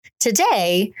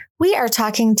Today, we are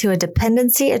talking to a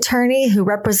dependency attorney who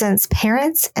represents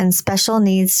parents and special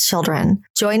needs children.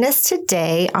 Join us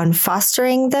today on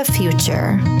Fostering the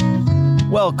Future.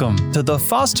 Welcome to the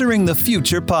Fostering the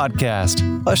Future podcast,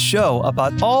 a show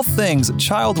about all things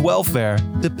child welfare,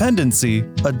 dependency,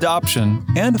 adoption,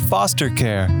 and foster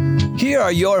care. Here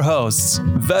are your hosts,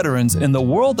 veterans in the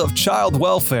world of child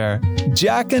welfare,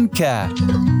 Jack and Kat.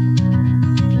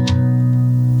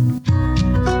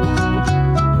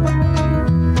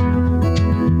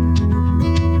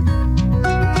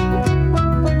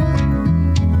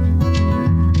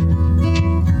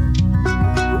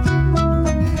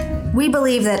 We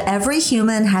believe that every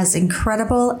human has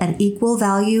incredible and equal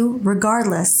value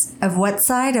regardless of what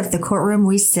side of the courtroom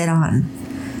we sit on.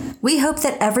 We hope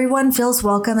that everyone feels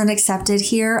welcome and accepted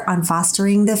here on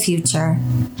Fostering the Future.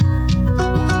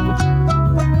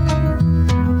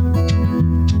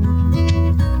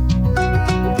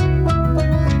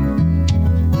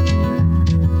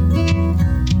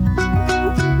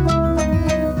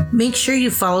 Make sure you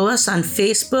follow us on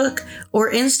Facebook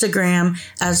or Instagram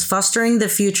as Fostering the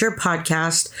Future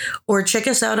Podcast, or check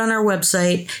us out on our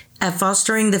website at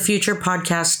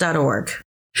fosteringthefuturepodcast.org.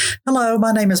 Hello,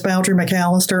 my name is Boundary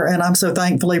McAllister, and I'm so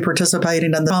thankfully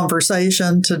participating in the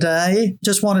conversation today.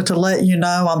 Just wanted to let you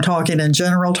know I'm talking in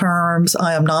general terms.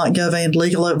 I am not giving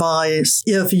legal advice.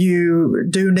 If you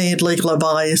do need legal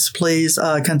advice, please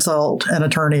consult an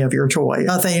attorney of your choice.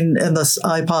 Nothing in this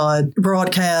iPod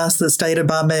broadcast that's stated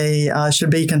by me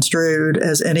should be construed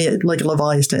as any legal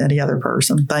advice to any other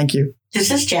person. Thank you. This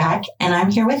is Jack, and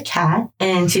I'm here with Kat,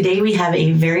 and today we have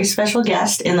a very special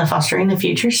guest in the Fostering the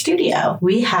Future studio.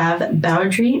 We have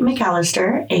Boundary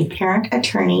McAllister, a parent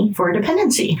attorney for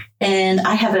dependency. And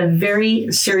I have a very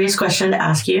serious question to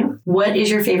ask you. What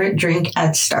is your favorite drink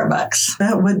at Starbucks?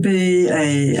 That would be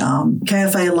a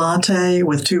cafe latte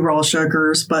with 2 raw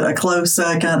sugars, but a close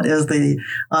second is the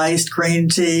iced green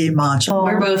tea matcha.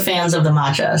 We're both fans of the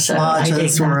matcha, so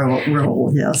Matcha's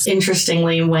real, yes.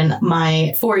 Interestingly, when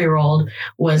my 4-year-old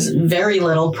was very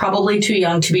little, probably too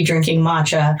young to be drinking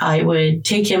matcha, I would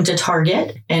take him to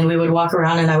Target and we would walk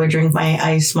around and I would drink my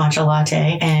iced matcha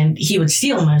latte and he would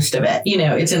steal most of it. You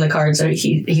know, it's in the card, so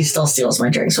he still steals my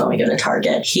drinks when we go to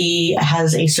Target. He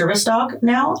has a service dog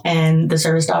now, and the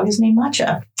service dog is named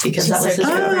Matcha because that was his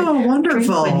favorite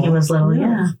wonderful. drink when he was little.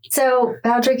 Yeah. So,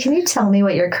 Boundary, can you tell me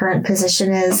what your current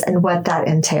position is and what that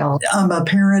entails? I'm a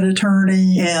parent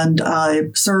attorney, and I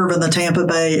serve in the Tampa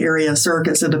Bay area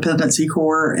Circuits and Dependency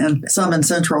Court and some in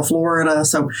Central Florida.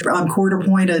 So I'm court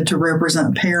appointed to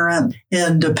represent parent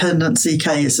in dependency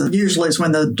cases. Usually it's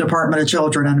when the Department of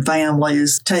Children and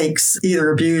Families takes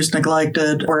either abused,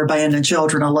 neglected, or abandoned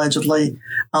children allegedly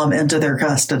into their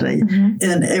custody. Mm-hmm.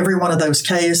 In every one of those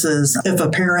cases, if a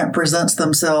parent presents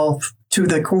themselves to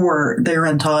the court, they're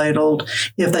entitled,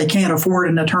 if they can't afford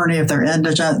an attorney, if they're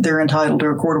indigent, they're entitled to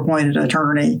a court-appointed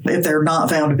attorney. If they're not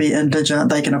found to be indigent,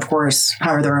 they can, of course,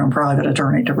 hire their own private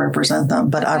attorney to represent them.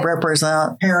 But I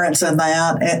represent parents in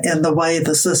that, and the way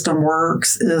the system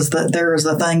works is that there is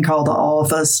a thing called the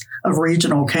Office of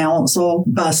Regional Counsel.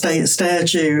 By state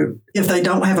statute, if they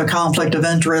don't have a conflict of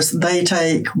interest, they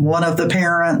take one of the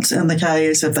parents in the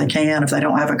case, if they can, if they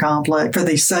don't have a conflict. For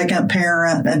the second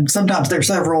parent, and sometimes there's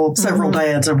several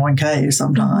dads in one case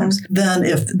sometimes. Mm-hmm. Then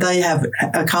if they have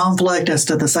a conflict as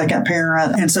to the second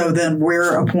parent, and so then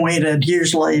we're appointed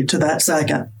usually to that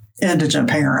second indigent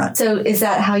parent. So is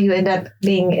that how you end up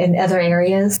being in other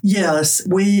areas? Yes,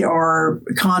 we are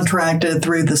contracted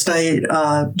through the state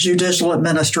Judicial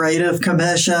Administrative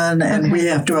Commission, and we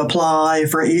have to apply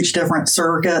for each different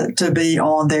circuit to be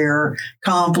on their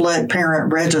conflict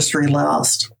parent registry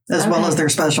list, as well as their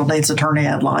special needs attorney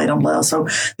ad litem list. So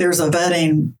there's a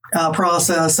vetting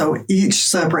process. So each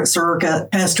separate circuit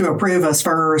has to approve us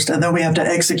first, and then we have to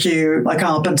execute a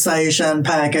compensation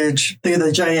package through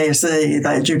the JAC,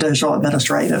 the Judicial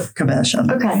Administrative Commission.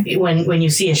 Okay. When you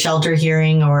see a shelter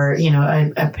hearing or, you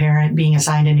know, a parent being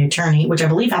assigned a new attorney, which I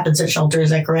believe happens at shelter,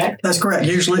 is that correct? That's correct.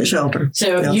 Usually at shelter.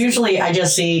 So usually I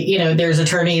just see, you know, there's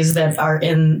attorneys that are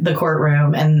in the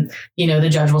courtroom and, you know, the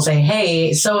judge will say,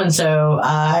 hey, so-and-so,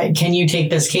 can you take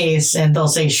this case? And they'll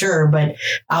say, sure. But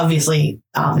obviously,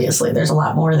 there's a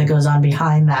lot more that goes on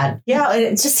behind that. Yeah,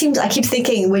 it just seems, I keep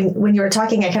thinking, when you were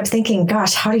talking, I kept thinking,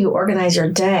 gosh, how do you organize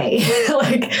your day?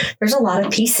 Like, there's a lot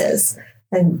of pieces.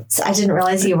 And so I didn't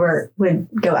realize you would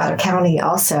go out of county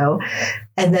also.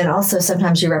 And then also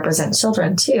sometimes you represent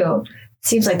children too. It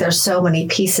seems like there's so many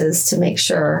pieces to make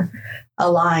sure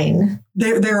align.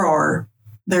 There are.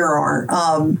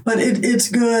 But it's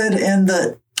good in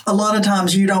that a lot of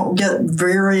times you don't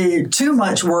get too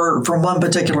much work from one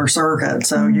particular circuit.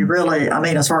 So you really, I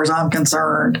mean, as far as I'm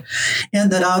concerned, in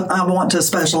that I want to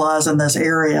specialize in this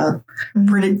area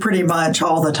pretty much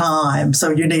all the time. So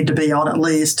you need to be on at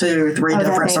least 2-3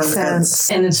 different circuits.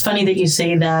 Sense. And it's funny that you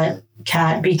say that,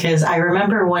 Kat, because I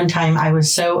remember one time I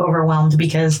was so overwhelmed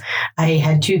because I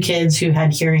had 2 kids who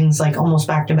had hearings like almost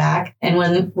back to back. And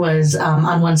one was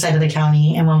on one side of the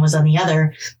county and one was on the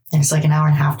other. And it's like an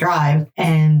 1.5-hour drive.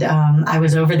 And I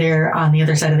was over there on the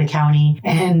other side of the county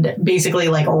and basically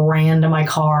like ran to my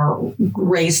car,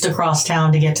 raced across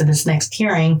town to get to this next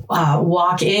hearing,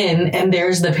 walk in, and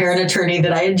there's the parent attorney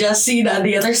that I had just seen on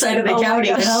the other side of the county.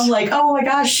 And I'm like, oh my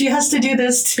gosh, she has to do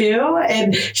this too.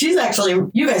 And she's actually,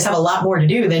 you guys have a lot more to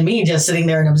do than me just sitting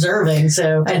there and observing.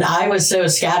 So, and I was so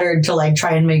scattered to like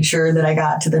try and make sure that I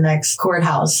got to the next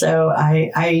courthouse. So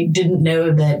I didn't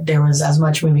know that there was as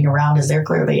much moving around as there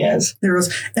clearly is.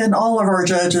 And all of our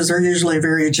judges are usually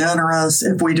very generous.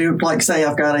 If we do, like say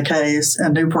I've got a case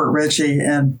in Newport Richey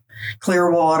and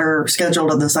Clearwater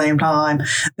scheduled at the same time,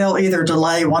 they'll either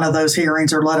delay one of those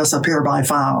hearings or let us appear by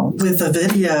phone. With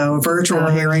the virtual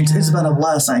hearings, it's been a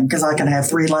blessing because I can have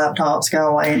 3 laptops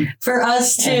going. For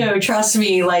us too, trust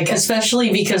me, like,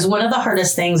 especially because one of the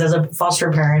hardest things as a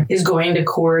foster parent is going to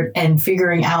court and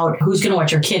figuring out who's going to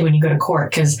watch your kid when you go to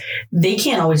court, because they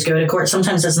can't always go to court.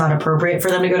 Sometimes it's not appropriate for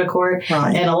them to go to court.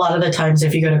 Right. And a lot of the times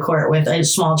if you go to court with a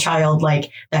small child, like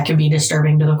that can be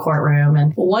disturbing to the courtroom.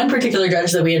 And one particular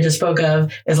judge that we had just spoke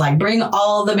of is like, bring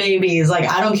all the babies. Like,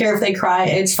 I don't care if they cry.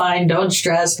 It's fine. Don't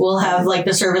stress. We'll have like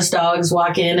the service dogs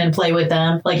walk in and play with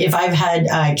them. Like if I've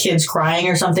had kids crying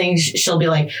or something, she'll be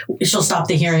like, she'll stop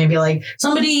the hearing and be like,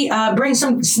 somebody bring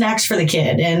some snacks for the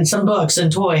kid and some books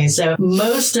and toys. So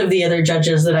most of the other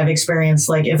judges that I've experienced,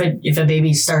 like if a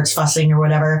baby starts fussing or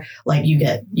whatever, like you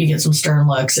get some stern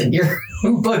looks and you're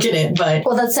booking it. But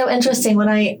well, that's so interesting.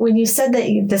 When you said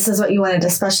that this is what you wanted to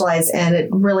specialize in, it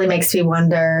really makes me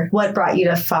wonder what brought you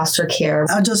to foster care.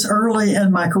 Just early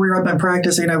in my career, I've been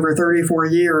practicing over 34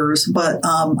 years, but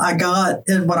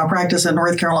when I practiced in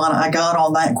North Carolina, I got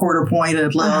on that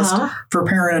court-appointed list for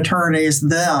parent attorneys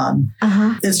then.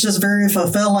 It's just very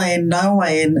fulfilling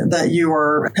knowing that you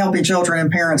are helping children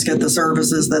and parents get the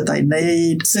services that they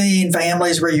need, seeing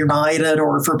families reunited,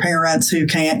 or for parents who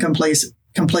can't complete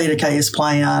a case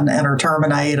plan and are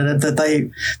terminated, that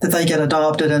they get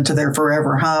adopted into their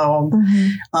forever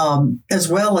home, as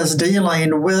well as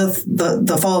dealing with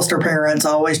the foster parents.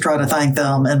 I always try to thank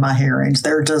them in my hearings.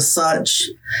 They're just such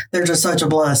a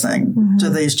blessing to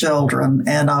these children,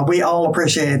 and we all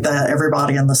appreciate that,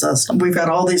 everybody in the system. We've got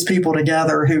all these people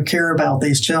together who care about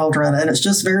these children, and it's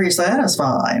just very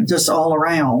satisfying, just all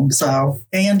around. So,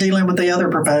 and dealing with the other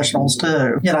professionals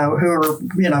too, who are,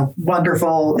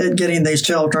 wonderful at getting these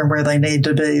children where they need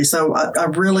to be. So I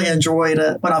really enjoyed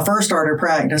it when I first started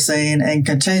practicing, and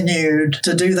continued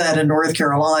to do that in North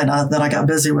Carolina. Then I got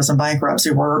busy with some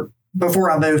bankruptcy work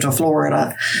before I moved to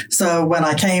Florida. So when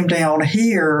I came down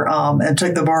here and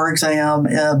took the bar exam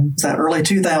in early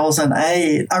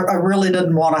 2008, I really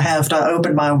didn't want to have to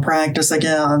open my own practice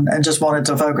again, and just wanted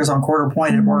to focus on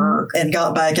court-appointed work, and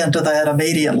got back into that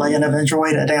immediately and have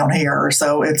enjoyed it down here.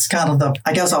 So it's kind of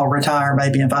I guess I'll retire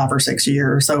maybe in 5 or 6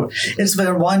 years. So it's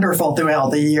been wonderful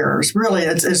throughout the years. Really,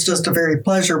 it's just a very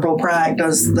pleasurable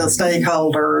practice. The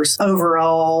stakeholders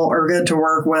overall are good to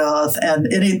work with,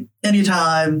 and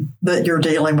anytime that you're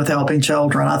dealing with helping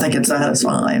children, I think it's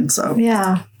satisfying. So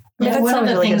yeah. Yeah, one of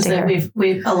the really things that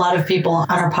we've a lot of people on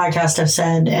our podcast have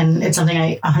said, and it's something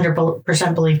I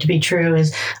 100% believe to be true,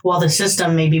 is while the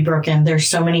system may be broken, there's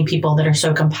so many people that are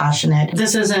so compassionate.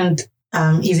 This isn't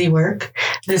easy work.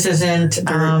 This isn't,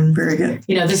 very good.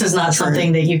 This is not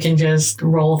something that you can just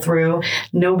roll through.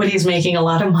 Nobody's making a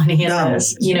lot of money in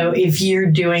this. If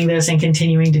you're doing this and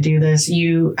continuing to do this,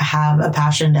 you have a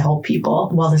passion to help people.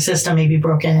 While the system may be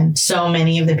broken, so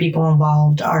many of the people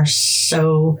involved are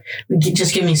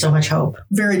just give me so much hope.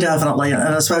 Very definitely,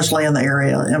 and especially in the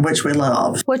area in which we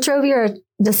live. What drove your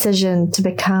decision to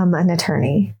become an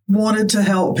attorney? Wanted to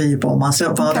help people. My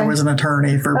stepfather was an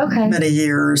attorney for many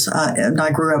years, and I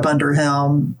grew up under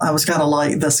him. I was kind of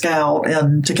like the scout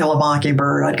in To Kill a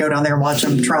Mockingbird. I'd go down there and watch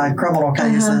him try criminal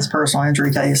cases, personal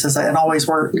injury cases, and always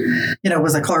worked,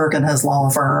 was a clerk in his law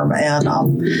firm,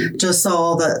 and just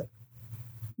saw that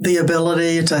the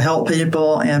ability to help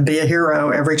people and be a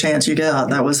hero every chance you get.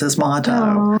 That was his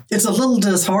motto. it's a little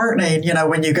disheartening,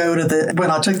 when you go to when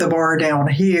I took the bar down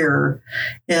here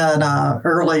in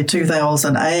early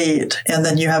 2008, and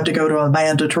then you have to go to a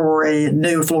mandatory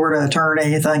new Florida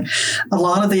attorney thing. A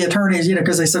lot of the attorneys,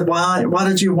 because they said, why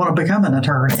did you want to become an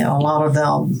attorney? And a lot of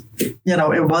them,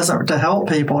 it wasn't to help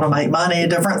people, to make money,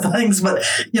 different things, but,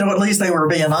 at least they were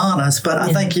being honest. But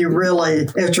I think you really,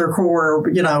 at your core,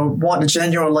 want to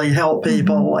genuinely help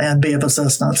people and be of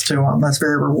assistance to them. That's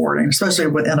very rewarding, especially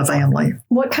within a family.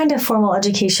 What kind of formal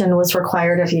education was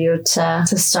required of you to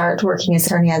start working as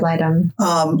attorney ad litem?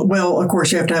 Well, of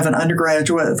course, you have to have an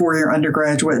undergraduate, 4-year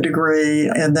undergraduate degree,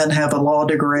 and then have a law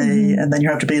degree, and then you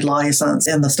have to be licensed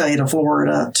in the state of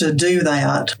Florida to do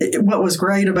that. What was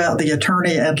great about the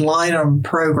attorney ad litem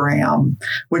program,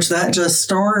 which that just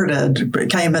started,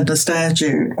 came into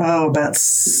statute, about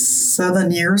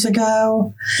 7 years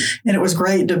ago. And it was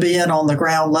great to be in on the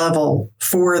ground level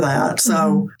for that.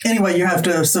 So anyway, you have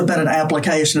to submit an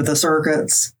application to the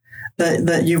circuits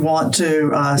that you want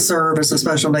to serve as a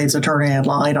special needs attorney ad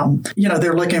litem.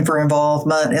 They're looking for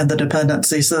involvement in the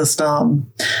dependency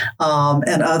system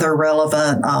and other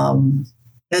relevant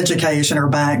education or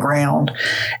background.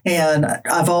 And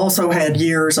I've also had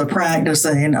years of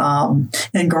practicing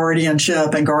in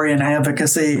guardianship and guardian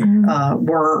advocacy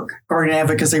work. Guardian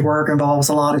advocacy work involves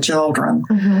a lot of children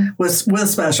with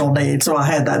special needs. So I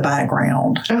had that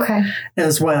background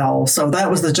as well. So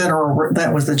that was the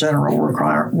general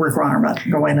requirement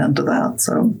going into that.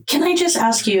 So can I just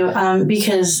ask you,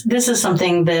 because this is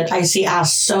something that I see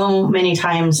asked so many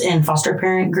times in foster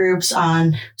parent groups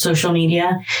on social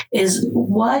media, is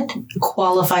what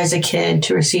qualifies a kid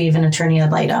to receive an attorney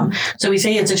ad litem? So we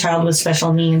say it's a child with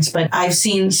special needs, but I've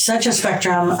seen such a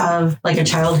spectrum of, like, a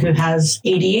child who has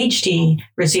ADHD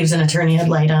receives an attorney ad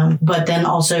litem, but then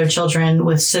also children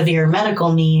with severe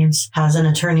medical needs has an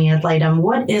attorney ad litem.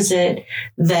 What is it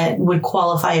that would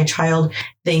qualify a child?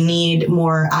 They need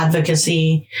more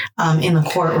advocacy in the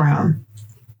courtroom.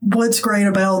 What's great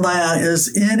about that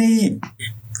is any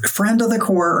friend of the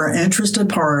court or interested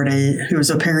party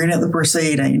who's appearing at the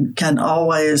proceeding can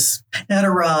always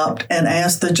interrupt and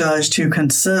ask the judge to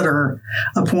consider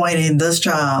appointing this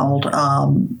child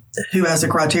who has a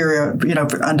criteria,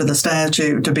 under the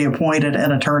statute to be appointed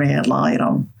an attorney ad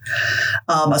litem,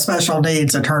 a special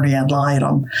needs attorney ad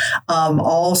litem.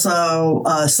 Also,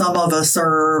 some of us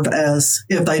serve as,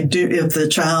 if the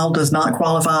child does not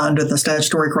qualify under the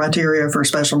statutory criteria for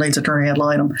special needs attorney ad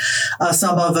litem,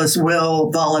 some of us will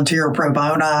volunteer pro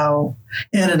bono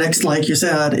like you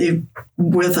said,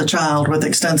 with a child with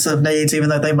extensive needs, even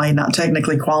though they may not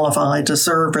technically qualify to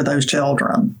serve for those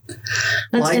children.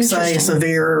 That's like, say,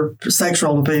 severe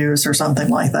sexual abuse or something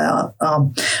like that.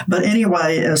 But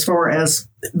anyway, as far as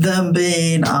them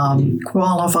being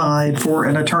qualified for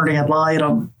an attorney ad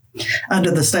litem,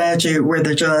 under the statute where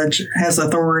the judge has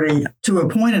authority to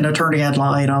appoint an attorney ad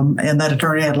litem, and that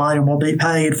attorney ad litem will be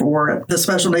paid for it. The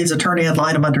special needs attorney ad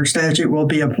litem under statute will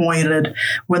be appointed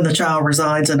when the child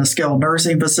resides in a skilled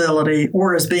nursing facility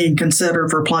or is being considered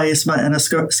for placement in a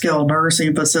skilled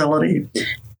nursing facility,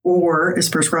 or is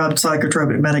prescribed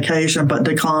psychotropic medication but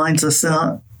declines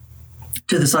assent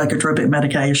to the psychotropic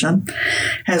medication,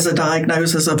 has a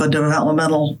diagnosis of a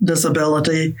developmental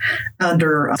disability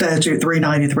under statute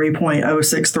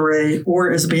 393.063, or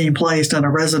is being placed in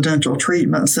a residential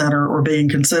treatment center or being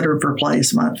considered for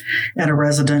placement in a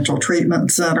residential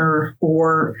treatment center,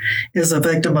 or is a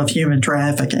victim of human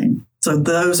trafficking. So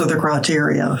those are the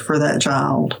criteria for that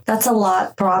child. That's a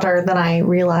lot broader than I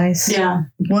realized. Yeah.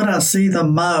 What I see the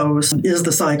most is the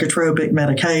psychotropic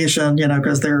medication,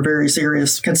 because there are very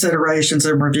serious considerations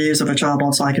and reviews of a child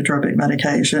on psychotropic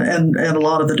medication and a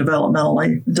lot of the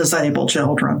developmentally disabled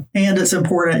children. And it's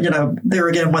important, there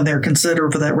again, when they're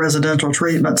considered for that residential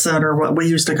treatment center, what we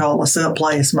used to call a SIP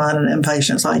placement, an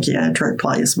inpatient psychiatric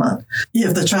placement.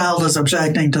 If the child is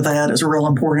objecting to that, it's real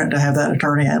important to have that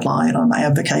attorney ad litem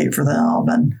advocate for them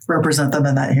and represent them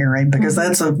in that hearing, because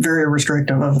that's a very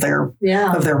restrictive of their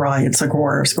rights, of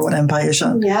course, going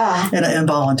inpatient in an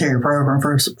involuntary program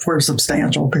for a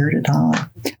substantial period of time.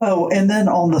 Oh, and then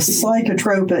on the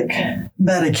psychotropic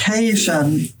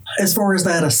medication, as far as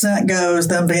that assent goes,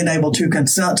 them being able to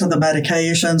consent to the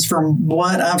medications, from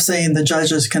what I've seen, the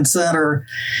judges consider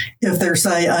if they're,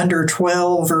 say, under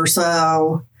 12 or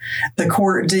so, the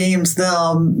court deems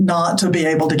them not to be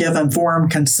able to give informed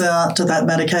consent to that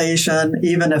medication,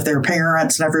 even if their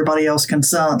parents and everybody else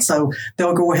consent. So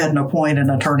they'll go ahead and appoint an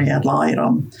attorney ad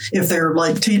litem. If they're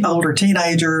like older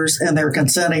teenagers and they're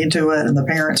consenting to it and the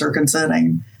parents are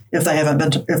consenting,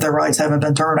 if their rights haven't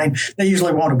been turning, they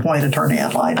usually won't appoint attorney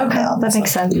ad litem. Okay, that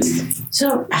makes sense.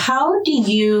 So how do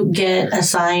you get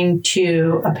assigned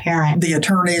to a parent? The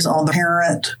attorneys on the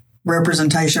parent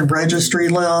representation registry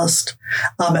list.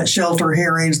 At shelter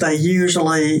hearings, they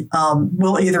usually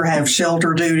will either have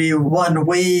shelter duty 1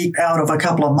 week out of a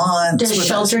couple of months. Does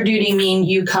shelter duty mean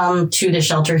you come to the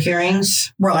shelter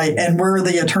hearings? Right. And we're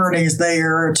the attorneys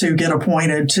there to get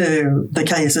appointed to the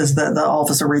cases that the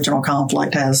Office of Regional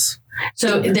Conflict has.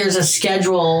 So there's a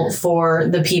schedule for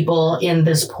the people in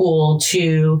this pool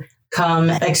to come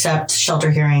accept shelter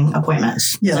hearing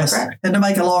appointments. Yes. Is that correct? And to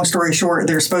make a long story short,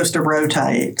 they're supposed to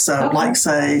rotate. So like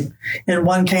say in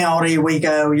one county, we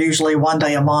go usually 1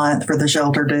 day a month for the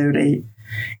shelter duty.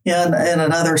 In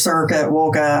another circuit,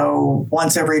 we'll go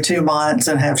once every 2 months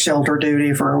and have shelter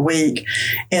duty for a week.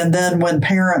 And then when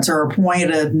parents are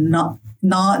appointed,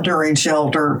 not during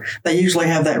shelter, they usually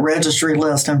have that registry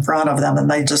list in front of them and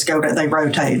they just they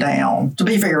rotate down, to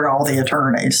be fair to all the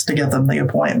attorneys, to give them the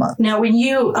appointment. Now, when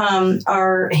you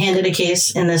are handed a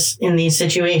case in these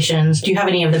situations, do you have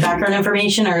any of the background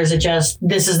information, or is it just,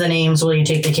 this is the names, will you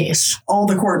take the case? All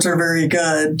the courts are very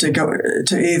good to go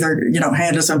to either,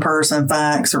 hand us in person,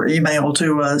 fax, or email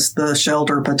to us the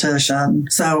shelter petition.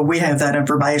 So we have that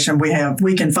information.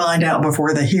 We can find out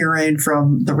before the hearing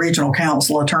from the regional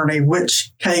counsel attorney which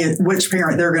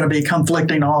parent they're going to be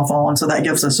conflicting off on. So that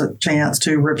gives us a chance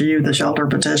to review the shelter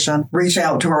petition, reach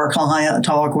out to our client,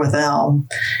 talk with them,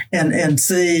 and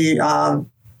see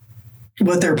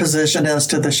what their position is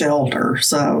to the shelter.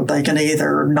 So they can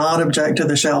either not object to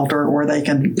the shelter or they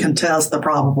can contest the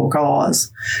probable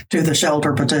cause to the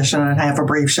shelter petition and have a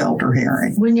brief shelter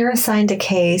hearing. When you're assigned a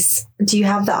case, do you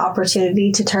have the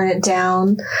opportunity to turn it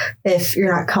down if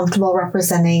you're not comfortable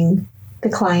representing the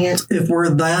client? If we're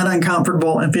that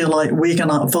uncomfortable and feel like we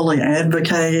cannot fully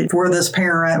advocate for this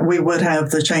parent, we would have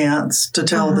the chance to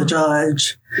tell the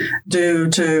judge,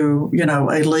 due to,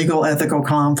 a legal ethical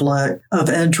conflict of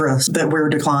interest, that we're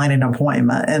declining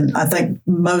appointment. And I think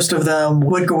most of them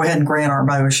would go ahead and grant our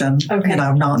motion,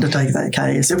 not to take that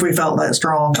case if we felt that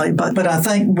strongly. But I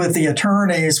think with the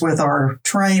attorneys, with our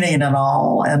training and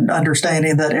all, and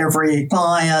understanding that every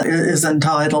client is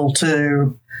entitled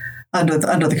to, under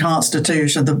the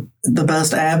Constitution, the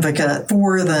best advocate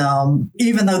for them,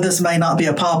 even though this may not be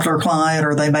a popular client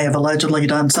or they may have allegedly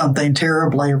done something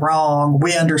terribly wrong,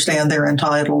 we understand they're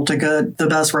entitled to the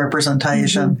best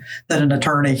representation that an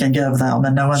attorney can give them.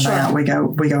 And knowing that, we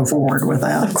go forward with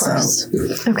that. Of course.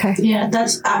 So. Okay. Yeah,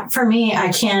 that's, for me,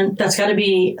 that's got to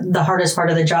be the hardest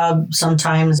part of the job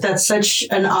sometimes. That's such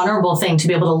an honorable thing to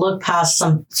be able to look past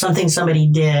something somebody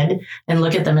did and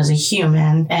look at them as a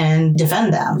human and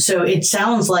defend them. So it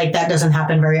sounds like that doesn't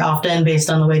happen very often based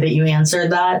on the way that you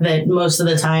answered that most of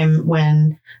the time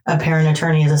when a parent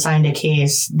attorney is assigned a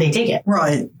case, they take it.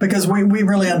 Right, because we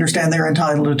really understand they're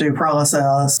entitled to due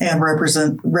process and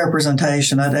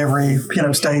representation at every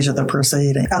stage of the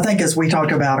proceeding. I think as we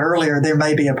talked about earlier, there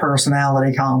may be a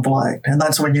personality conflict, and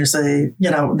that's when you see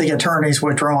the attorneys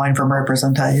withdrawing from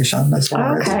representation. As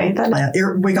far as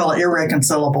we call it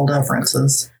irreconcilable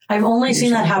differences. I've only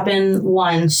seen that happen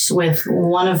once with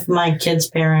one of my kids'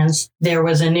 parents. There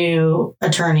was a new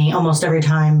attorney almost every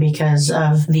time because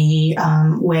of the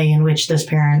way in which this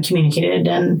parent communicated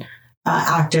and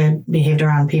behaved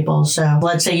around people. So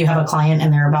let's say you have a client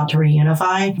and they're about to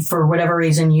reunify. For whatever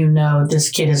reason, this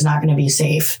kid is not going to be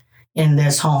safe in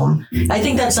this home. I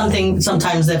think that's something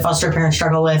sometimes that foster parents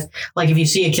struggle with. Like if you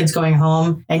see a kid's going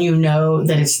home and you know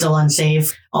that it's still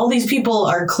unsafe, all these people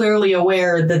are clearly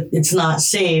aware that it's not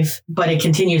safe, but it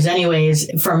continues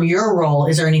anyways. From your role,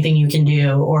 is there anything you can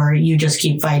do, or you just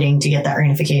keep fighting to get that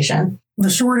reunification? The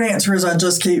short answer is I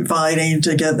just keep fighting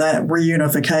to get that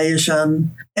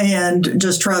reunification and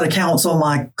just try to counsel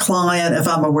my client, if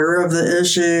I'm aware of the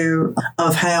issue,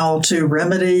 of how to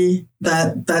remedy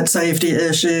that safety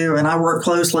issue. And I work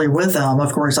closely with them.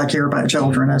 Of course, I care about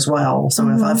children as well. So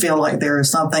if I feel like there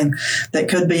is something that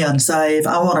could be unsafe,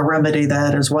 I want to remedy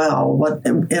that as well.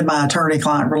 In my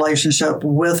attorney-client relationship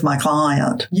with my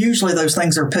client, usually those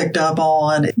things are picked up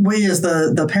on. We as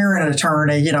the parent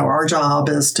attorney, our job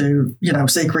is to,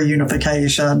 seek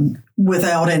reunification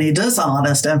without any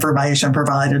dishonest information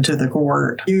provided to the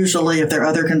court. Usually, if there are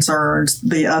other concerns,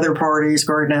 the other parties,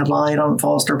 guardian ad litem,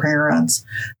 foster parents,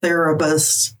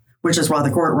 therapists, which is why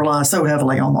the court relies so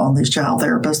heavily on these child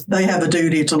therapists, they have a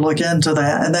duty to look into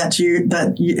that, and that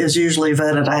is usually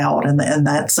vetted out on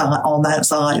that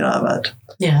side of it.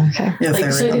 Yeah.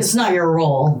 Okay. So it's not your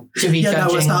role to be judging.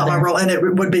 No, it's not my role, and it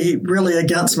would be really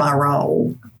against my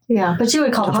role. Yeah, but you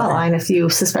would call the hotline if you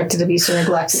suspected abuse or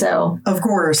neglect. So, of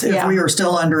course, if we are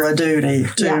still under a duty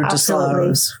to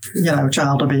disclose,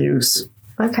 child abuse.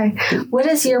 Okay. What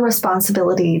is your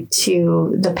responsibility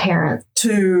to the parent?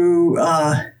 To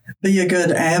be a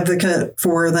good advocate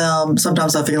for them.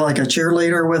 Sometimes I feel like a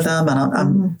cheerleader with them, and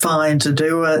I'm fine to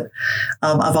do it.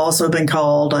 I've also been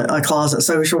called a closet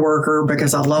social worker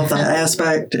because I love that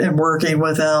aspect in working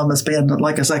with them as being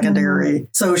like a secondary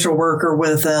social worker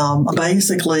with them.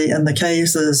 Basically, in the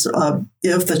cases,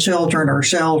 if the children are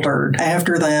sheltered,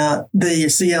 after that, the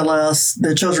CLS,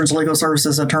 the Children's Legal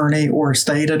Services Attorney or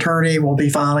state attorney, will be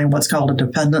filing what's called a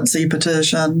dependency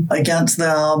petition against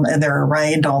them, and they're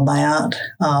arraigned on that.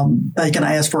 They can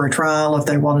ask for a trial if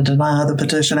they want to deny the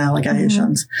petition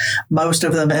allegations. Most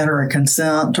of them enter a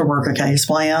consent to work a case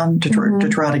plan to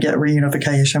try to get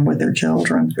reunification with their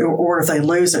children. Or if they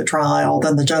lose at trial,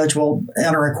 then the judge will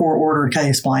enter a court-ordered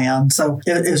case plan. So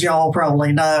as y'all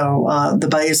probably know, the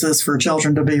basis for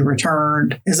children to be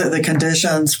returned is that the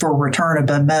conditions for return have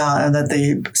been met and that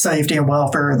the safety and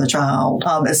welfare of the child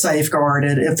is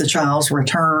safeguarded if the child's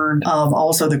returned.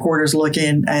 Also, the court is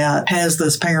looking at, has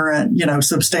this parent,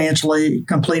 substantially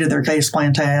completed their case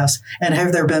plan tasks, and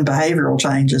have there been behavioral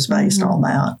changes based on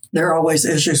that? There are always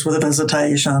issues with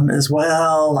visitation as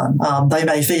well, and they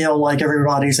may feel like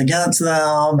everybody's against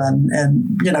them,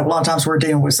 and a lot of times we're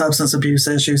dealing with substance abuse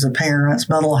issues of parents,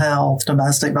 mental health,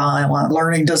 domestic violence,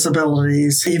 learning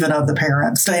disabilities, even of the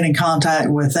parents. Staying in contact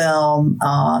with them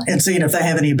and seeing if they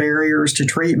have any barriers to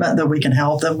treatment that we can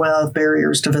help them with,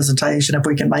 barriers to visitation, if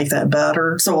we can make that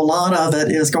better. So a lot of it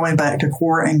is going back to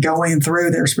court and going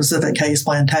through their specific case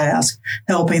plan task,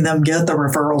 helping them get the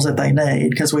referrals that they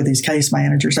need. Because with these case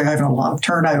managers, they're having a lot of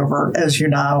turnover, as you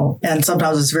know, and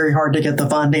sometimes it's very hard to get the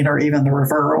funding or even the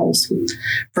referrals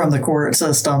from the court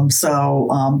system.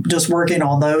 So just working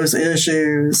on those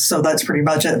issues. So that's pretty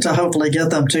much it, to hopefully get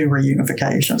them to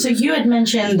reunification. So you had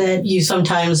mentioned that you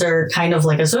sometimes are kind of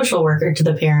like a social worker to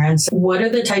the parents. What are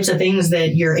the types of things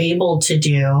that you're able to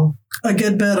do? A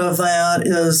good bit of that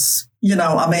is,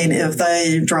 if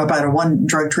they drop out of one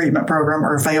drug treatment program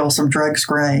or fail some drug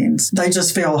screens, they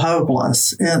just feel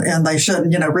hopeless, and they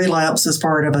shouldn't. Relapse is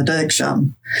part of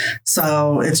addiction.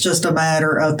 So it's just a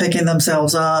matter of picking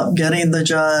themselves up, getting the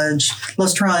judge,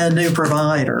 let's try a new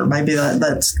provider. Maybe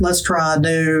let's try a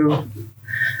new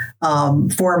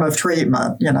form of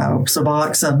treatment,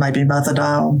 Suboxone, maybe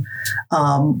methadone.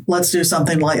 Let's do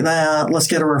something like that. Let's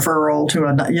get a referral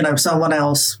to someone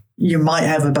else you might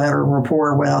have a better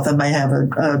rapport with and may have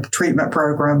a treatment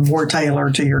program more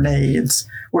tailored to your needs,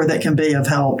 or that can be of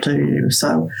help to you.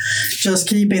 So just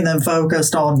keeping them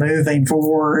focused on moving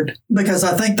forward, because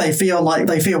I think they feel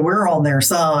we're on their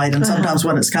side. And sometimes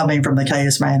when it's coming from the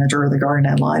case manager or the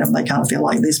guardian ad litem, they kind of feel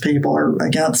like these people are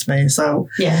against me. So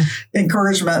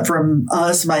encouragement from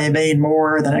us may mean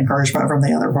more than encouragement from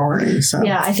the other party. So.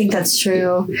 Yeah, I think that's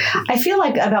true. I feel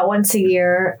like about once a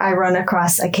year I run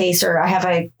across a case, or I have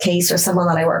a case or someone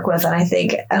that I work with, and I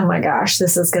think, oh my gosh,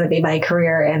 this is going to be my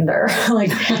career ender.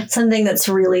 Like something that's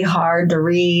really hard to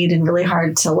read and really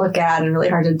hard to look at and really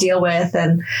hard to deal with.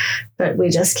 But we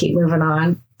just keep moving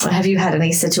on. Have you had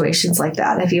any situations like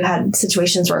that? Have you had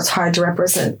situations where it's hard to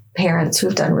represent parents who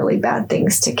have done really bad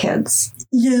things to kids?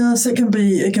 Yes, it can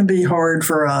be hard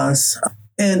for us.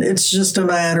 And it's just a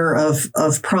matter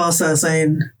of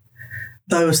processing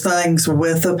those things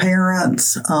with the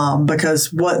parents,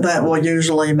 because what that will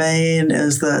usually mean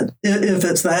is that if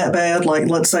it's that bad, like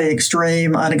let's say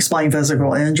extreme unexplained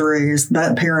physical injuries,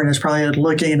 that parent is probably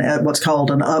looking at what's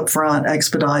called an upfront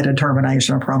expedited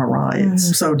termination of parental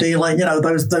rights. So dealing,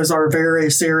 those are very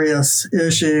serious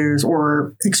issues,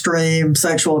 or extreme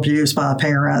sexual abuse by a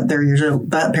parent.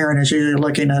 That parent is usually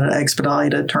looking at an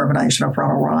expedited termination of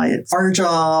parental rights. Our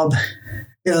job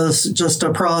is just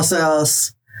to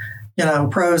process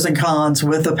pros and cons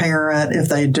with the parent. If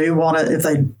they do want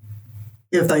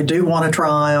a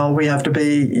trial, we have to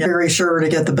be very sure to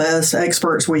get the best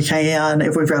experts we can.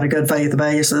 If we've got a good faith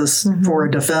basis for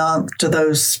a defense to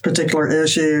those particular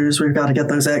issues, we've got to get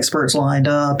those experts lined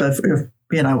up.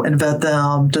 And vet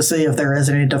them to see if there is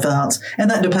any defense. And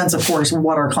that depends, of course,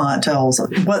 what our client tells us,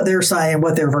 what they're saying,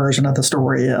 what their version of the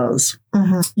story is.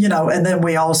 And then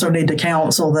we also need to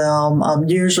counsel them.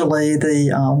 Usually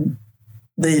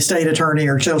the state attorney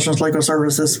or Children's Legal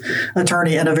Services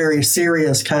attorney in a very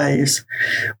serious case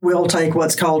will take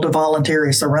what's called a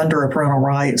voluntary surrender of parental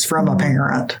rights from a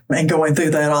parent, and going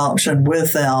through that option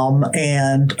with them.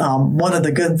 And one of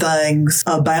the good things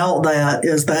about that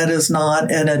is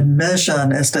not an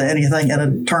admission as to anything in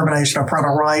a termination of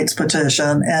parental rights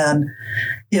petition. And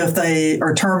if they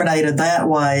are terminated that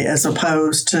way, as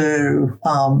opposed to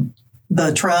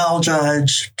the trial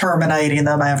judge terminating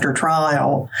them after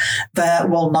trial, that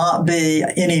will not be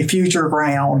any future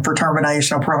ground for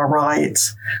termination of parental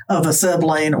rights of a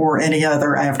sibling or any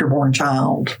other afterborn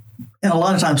child. And a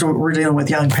lot of times we're dealing with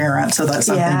young parents, so that's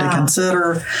something to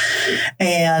consider.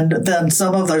 And then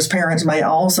some of those parents may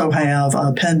also have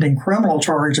pending criminal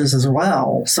charges as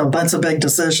well. So that's a big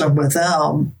decision with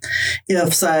them.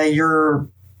 If, say, your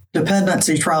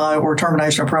dependency trial or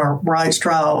termination of parental rights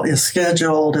trial is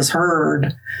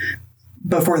heard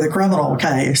before the criminal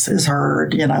case is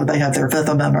heard, they have their Fifth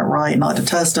Amendment right not to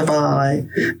testify.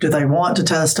 Do they want to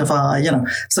testify?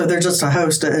 So there's just a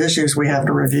host of issues we have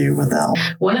to review with them.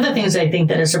 One of the things I think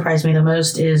that has surprised me the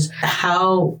most is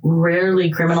how rarely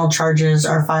criminal charges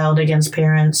are filed against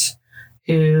parents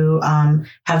who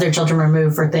have their children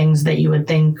removed for things that you would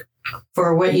think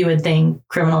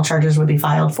criminal charges would be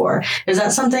filed for. Is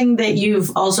that something that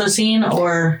you've also seen,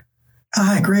 or?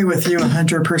 I agree with you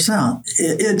 100%.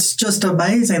 It's just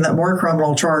amazing that more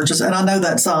criminal charges, and I know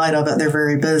that side of it, they're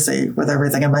very busy with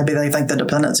everything, and maybe they think the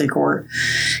dependency court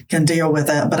can deal with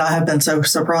that. But I have been so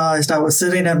surprised. I was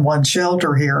sitting in one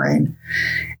shelter hearing,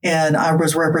 and I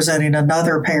was representing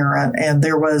another parent, and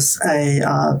there was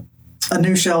a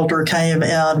new shelter came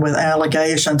in with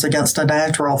allegations against a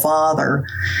natural father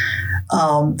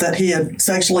that he had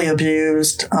sexually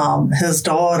abused his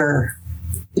daughter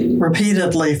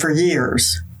repeatedly for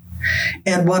years.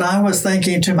 And what I was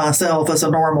thinking to myself as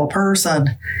a normal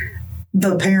person,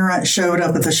 the parent showed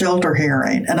up at the shelter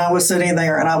hearing, and I was sitting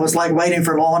there and I was like waiting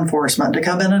for law enforcement to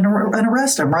come in and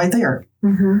arrest him right there.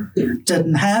 Mm-hmm.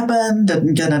 Didn't happen,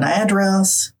 didn't get an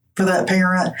address for that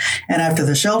parent. And after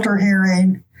the shelter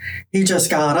hearing, he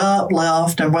just got up,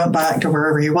 left, and went back to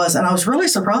wherever he was. And I was really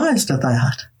surprised at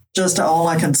that. Just all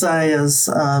I can say is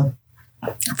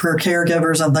for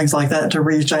caregivers and things like that to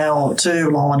reach out to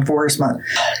law enforcement.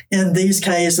 In these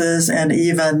cases, and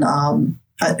even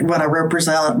when I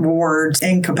represent wards,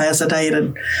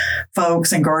 incapacitated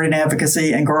folks in guardian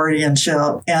advocacy and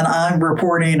guardianship, and I'm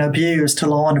reporting abuse to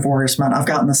law enforcement, I've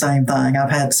gotten the same thing.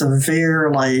 I've had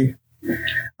severely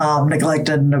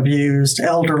neglected and abused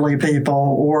elderly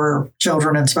people or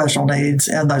children in special needs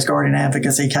in those guardian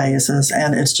advocacy cases.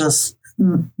 And it's just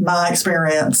my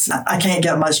experience, I can't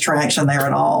get much traction there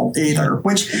at all either,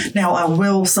 which now I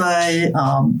will say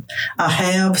I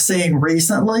have seen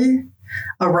recently,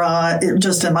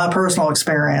 just in my personal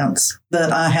experience,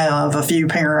 that I have a few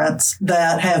parents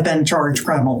that have been charged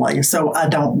criminally. So I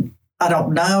don't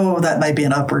know. That may be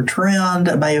an upward trend.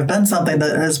 It may have been something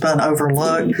that has been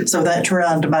overlooked. So that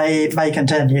trend may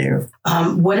continue.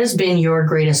 What has been your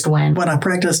greatest win? When I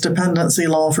practiced dependency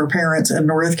law for parents in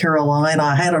North Carolina,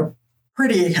 I had a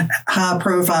pretty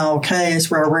high-profile case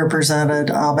where I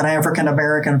represented an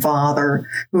African-American father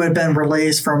who had been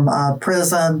released from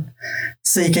prison,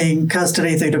 seeking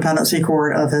custody through dependency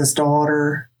court of his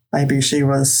daughter. Maybe she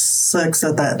was 6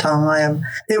 at that time.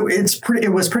 It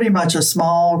was pretty much a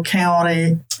small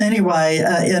county. Anyway,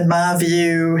 in my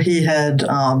view, he had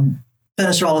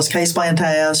finished all his case plan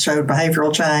tasks, showed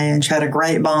behavioral change, had a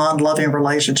great bond, loving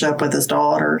relationship with his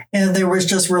daughter. And there was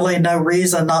just really no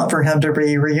reason not for him to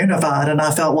be reunified. And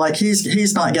I felt like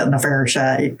he's not getting a fair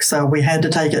shake. So we had to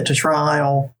take it to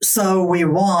trial. So we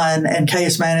won, and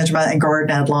case management and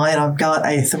guardian ad litem got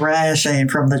a thrashing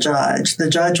from the judge. The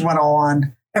judge went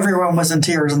on. Everyone was in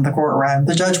tears in the courtroom.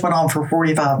 The judge went on for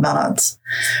 45 minutes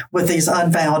with these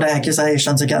unfounded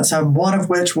accusations against him, one of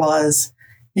which was,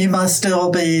 he must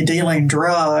still be dealing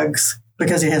drugs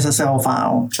because he has a cell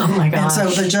phone. Oh, my gosh.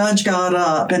 And so the judge got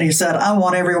up and he said, I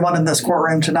want everyone in this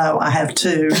courtroom to know I have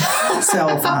 2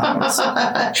 cell phones.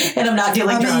 And I'm not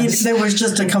dealing drugs. There was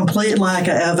just a complete lack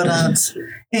of evidence.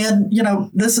 And,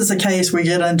 this is a case we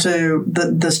get into.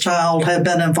 This child had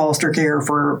been in foster care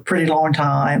for a pretty long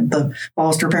time. The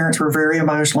foster parents were very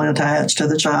emotionally attached to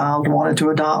the child, wanted to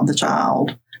adopt the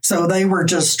child. So they were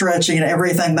just stretching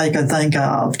everything they could think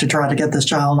of to try to get this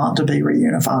child not to be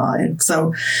reunified.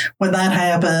 So when that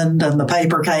happened and the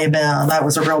paper came in, that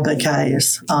was a real big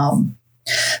case.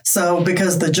 So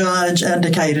because the judge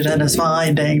indicated in his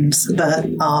findings that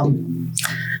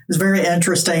it's very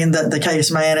interesting that the case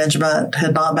management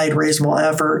had not made reasonable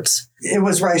efforts. It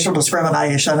was racial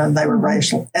discrimination, and they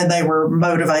were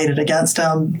motivated against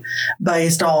him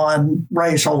based on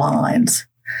racial lines.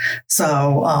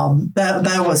 So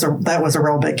that was a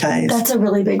real big case. That's a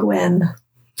really big win.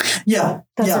 Yeah.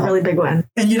 That's yeah. a really big one.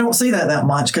 And you don't see that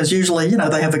much because usually,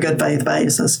 they have a good faith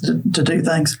basis to do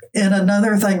things. And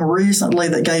another thing recently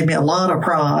that gave me a lot of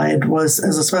pride was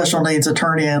as a special needs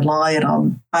attorney ad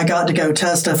litem, I got to go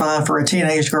testify for a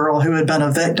teenage girl who had been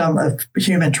a victim of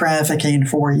human trafficking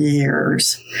for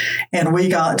years. And we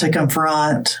got to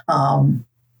confront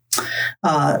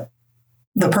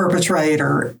the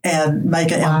perpetrator and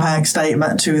make an impact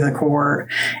statement to the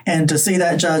court, and to see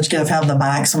that judge give him the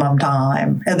maximum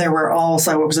time. And there were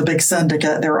also, it was a big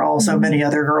syndicate. There were also many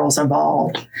other girls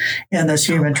involved in this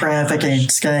human trafficking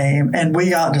scheme. And we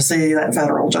got to see that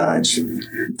federal judge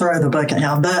throw the book at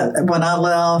him. That when I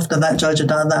left and that judge had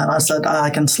done that, I said, I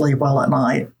can sleep well at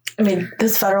night. I mean,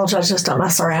 this federal judge just don't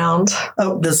mess around.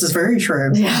 Oh, this is very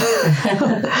true. Yeah.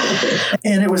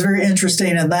 And it was very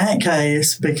interesting in that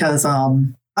case because I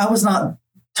was not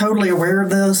totally aware of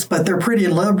this, but they're pretty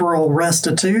liberal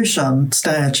restitution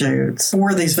statutes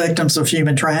for these victims of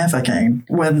human trafficking.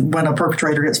 When a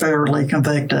perpetrator gets federally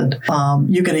convicted,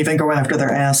 you can even go after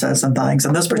their assets and things.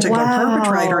 And this particular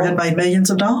perpetrator had made millions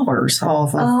of dollars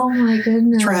off of my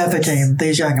goodness. trafficking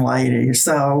these young ladies.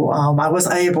 So I was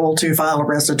able to file a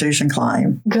restitution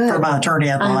claim for my attorney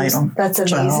ad litem. That's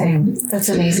amazing. That's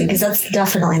amazing because that's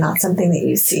definitely not something that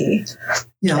you see.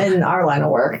 Yeah. In our line of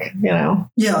work,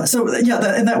 Yeah. So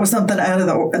and that was something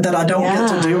that I don't get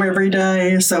to do every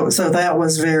day. So that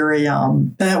was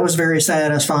very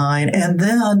satisfying. And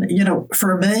then,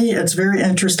 for me, it's very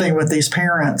interesting with these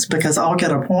parents because I'll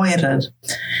get appointed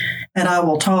and I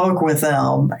will talk with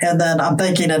them. And then I'm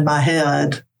thinking in my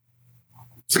head,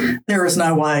 there is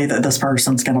no way that this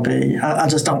person's going to be, I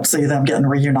just don't see them getting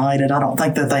reunited. I don't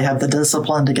think that they have the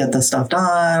discipline to get this stuff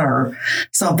done or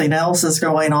something else is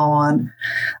going on.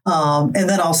 And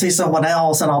then I'll see someone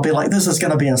else and I'll be like, this is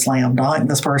going to be a slam dunk.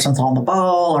 This person's on the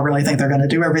ball. I really think they're going to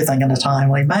do everything in a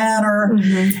timely manner.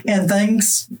 Mm-hmm. And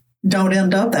things don't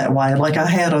end up that way. Like I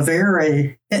had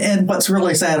and what's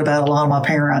really sad about a lot of my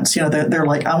parents, they're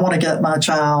like, I want to get my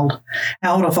child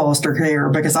out of foster care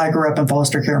because I grew up in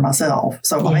foster care myself.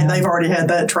 So, I mean, they've already had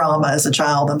that trauma as a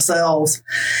child themselves.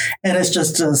 And it's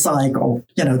just a cycle,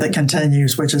 that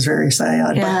continues, which is very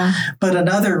sad. Yeah. But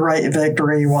another great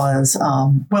victory was,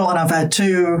 and I've had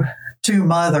two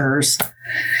mothers,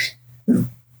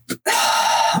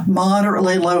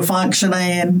 moderately low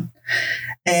functioning,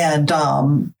 and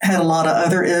had a lot of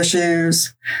other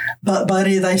issues. But,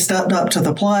 Buddy, they stepped up to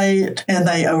the plate and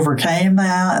they overcame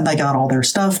that and they got all their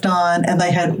stuff done and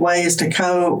they had ways to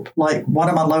cope. Like one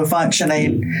of my low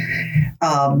functioning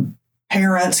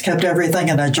parents kept everything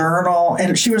in a journal,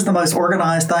 and she was the most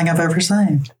organized thing I've ever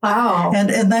seen. Wow. And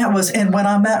when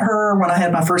I met her, when I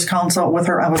had my first consult with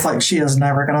her, I was like, she is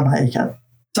never going to make it.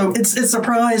 So it's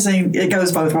surprising. It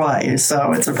goes both ways.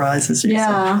 So it surprises you.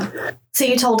 Yeah. So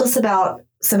you told us about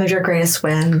some of your greatest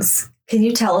wins. Can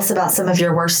you tell us about some of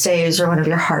your worst days or one of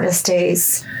your hardest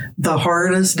days? The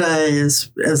hardest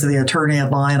days as the attorney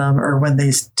ad litem are when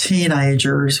these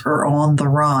teenagers are on the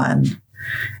run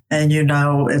and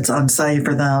it's unsafe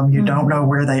for them. You don't know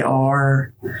where they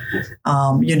are.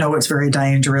 It's very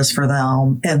dangerous for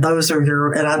them. And those are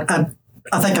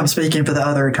I think I'm speaking for the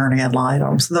other attorney ad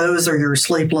litems. Those are your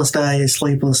sleepless days,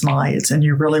 sleepless nights, and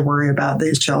you really worry about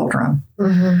these children,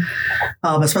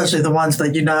 especially the ones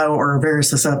that are very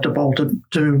susceptible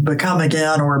to become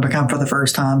again or become for the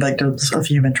first time victims of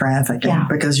human trafficking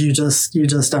because you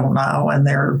just don't know, and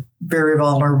they're very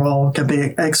vulnerable, can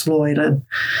be exploited.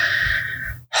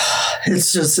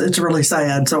 It's really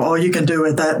sad. So all you can do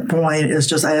at that point is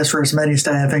just ask for as many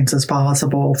staffings as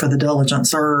possible for the diligent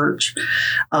search,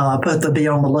 be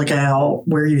on the lookout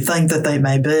where you think that they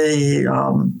may be.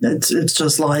 It's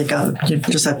just like you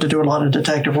just have to do a lot of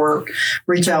detective work,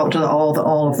 reach out to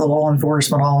all of the law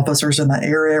enforcement officers in the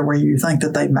area where you think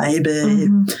that they may be.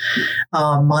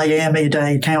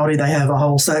 Miami-Dade County, they have a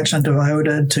whole section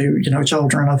devoted to,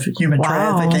 children of human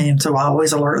trafficking. So I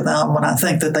always alert them when I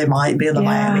think that they might be in the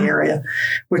Miami area,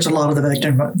 which a lot of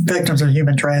the victims of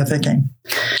human trafficking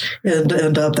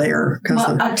end up there.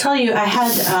 I'll tell you, I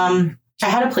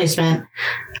had a placement.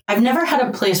 I've never had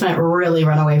a placement really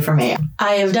run away from me.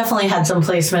 I have definitely had some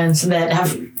placements that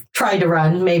have tried to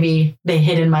run. Maybe they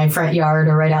hid in my front yard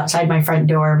or right outside my front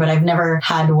door, but I've never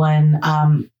had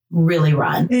one really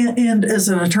run. And as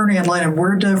an attorney ad litem,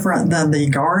 we're different than the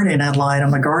guardian ad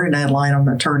litem. The guardian ad litem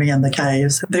attorney in the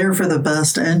case, they're for the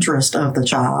best interest of the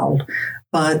child.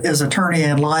 But as attorney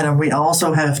ad litem, we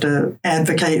also have to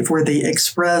advocate for the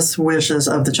express wishes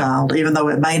of the child, even though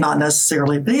it may not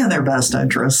necessarily be in their best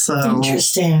interest. So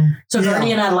interesting. So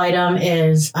guardian ad litem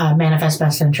is manifest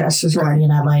best interest is guardian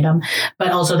ad litem, but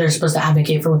also they're supposed to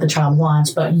advocate for what the child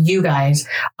wants. But you guys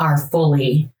are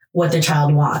fully what the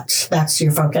child wants. That's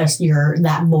your focus. You're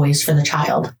that voice for the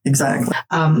child. Exactly.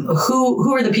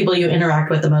 Who are the people you interact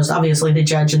with the most? Obviously, the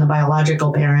judge and the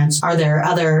biological parents. Are there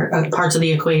other parts of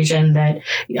the equation that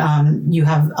you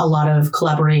have a lot of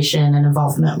collaboration and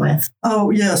involvement with? Oh,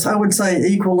 yes. I would say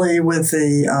equally with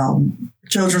the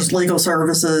Children's Legal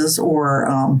Services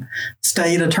or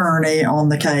state attorney on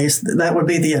the case. That would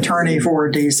be the attorney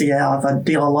for DCF. I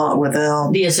deal a lot with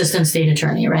them. The assistant state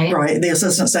attorney, right? Right. The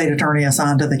assistant state attorney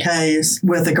assigned to the case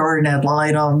with the guardian ad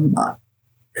litem.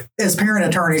 As parent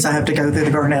attorneys, I have to go through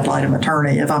the guardian ad litem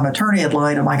attorney. If I'm attorney ad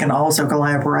litem, I can also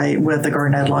collaborate with the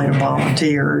guardian ad litem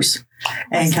volunteers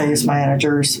and case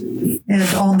managers. And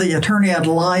on the attorney ad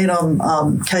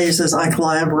litem cases, I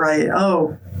collaborate,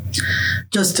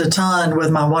 just a ton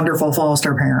with my wonderful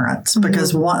foster parents,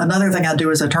 because another thing I do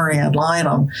as attorney ad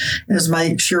litem is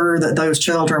make sure that those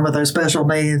children with those special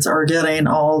needs are getting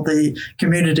all the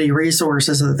community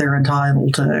resources that they're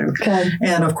entitled to. Good.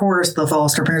 And of course, the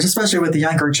foster parents, especially with the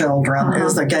younger children,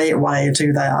 is the gateway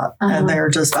to that. And they're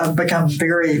just, feel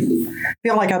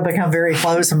like I've become very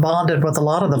close and bonded with a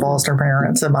lot of the foster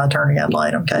parents in my attorney ad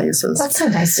litem cases. That's so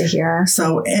nice to hear.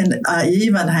 So, and I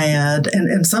even had,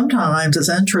 and sometimes it's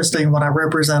interesting when I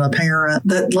represent a parent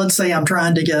that, let's say I'm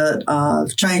trying to get a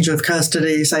change of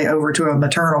custody, say over to a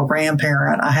maternal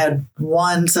grandparent. I had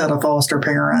one set of foster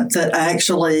parents that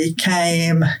actually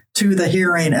came to the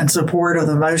hearing in support of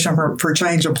the motion for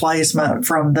change of placement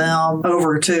from them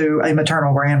over to a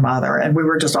maternal grandmother. And we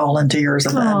were just all in tears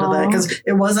at the end of that, because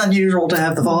it was unusual to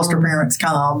have the foster parents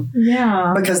come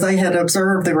because they had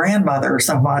observed the grandmother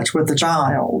so much with the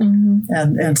child.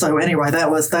 And so anyway, that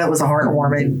was a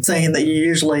heartwarming scene that you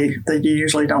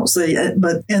usually don't see. And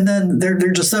then there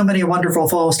are just so many wonderful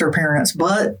foster parents,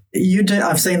 but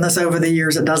I've seen this over the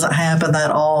years. It doesn't happen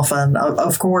that often.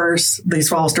 Of course, these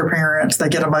foster parents, they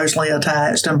get emotionally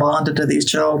attached and bonded to these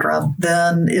children.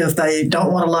 Then if they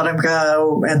don't want to let them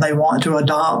go and they want to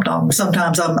adopt them,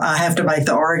 sometimes I have to make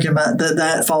the argument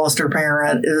that foster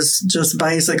parent is just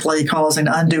basically causing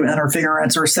undue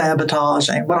interference or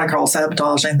sabotaging, what I call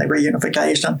sabotaging the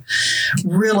reunification,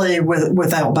 really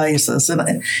without basis.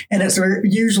 And it's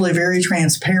usually very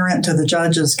transparent to the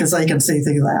judges because they can see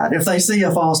through that. If they see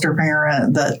a foster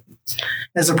parent that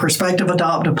is a prospective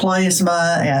adoptive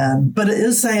placement, but it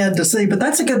is sad to see, but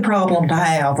that's a good problem to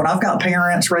have. When I've got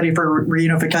parents ready for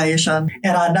reunification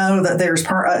and I know that there's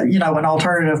an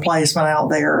alternative placement out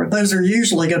there, those are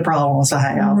usually good problems to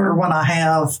have. Or when I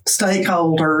have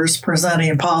stakeholders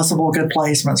presenting possible good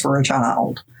placements for a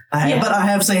child. But I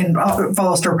have seen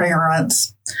foster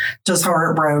parents just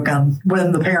heartbroken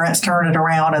when the parents turn it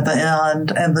around at the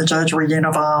end and the judge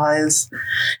reunifies.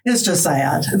 It's just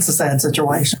sad. It's a sad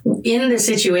situation. In the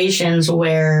situations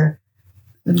where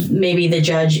maybe the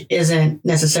judge isn't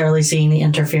necessarily seeing the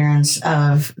interference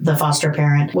of the foster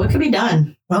parent, what could be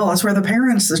done? Well, that's where the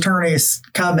parents' attorneys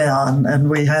come in, and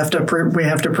we have to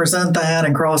present that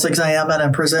and cross-examine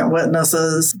and present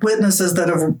witnesses that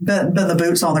have been the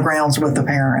boots on the grounds with the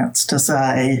parents to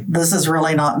say, this is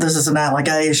an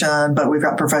allegation, but we've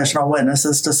got professional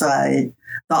witnesses to say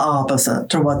the opposite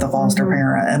to what the foster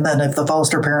parent. And then if the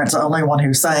foster parent's the only one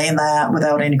who's saying that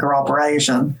without any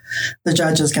corroboration, the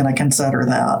judge is going to consider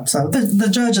that. So the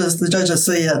judges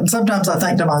see it. And sometimes I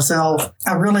think to myself,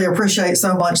 I really appreciate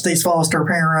so much these foster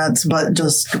parents, but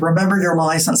just remember your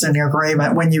license and your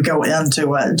agreement when you go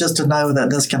into it, just to know that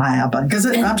this can happen. Because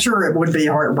I'm sure it would be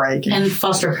heartbreaking. And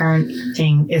foster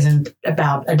parenting isn't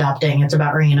about adopting. It's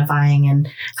about reunifying and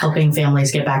helping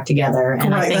families get back together.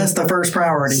 And right, I think that's the first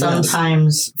priority.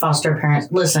 Sometimes foster parents,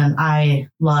 listen, I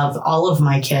love all of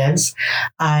my kids.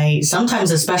 I sometimes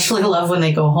especially love when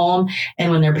they go home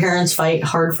and when their parents fight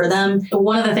hard for them.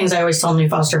 One of the things I always tell new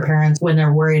foster parents when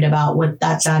they're worried about what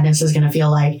that sadness is going to feel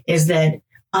like is that,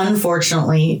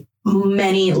 unfortunately,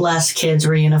 many less kids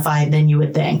reunify than you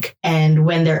would think. And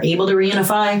when they're able to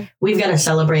reunify, we've got to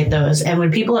celebrate those. And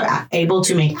when people are able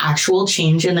to make actual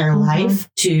change in their life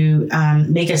to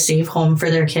make a safe home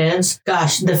for their kids,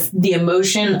 gosh, the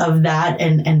emotion of that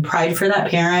and pride for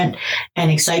that parent and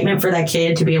excitement for that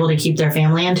kid to be able to keep their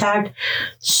family intact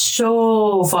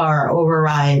so far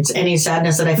overrides any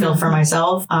sadness that I feel for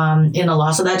myself in the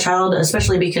loss of that child,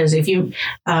 especially because if you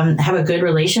have a good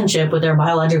relationship with their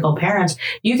biological parents,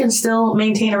 you can can still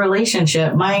maintain a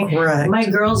relationship. My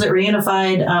girls that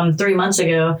reunified 3 months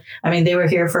ago, I mean, they were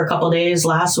here for a couple days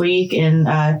last week, and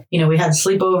we had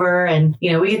sleepover, and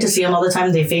we get to see them all the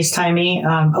time. They FaceTime me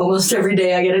almost every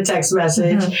day. I get a text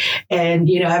message, and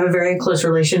I have a very close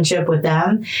relationship with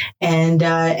them, and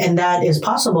that is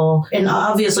possible. And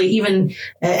obviously, even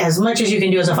as much as you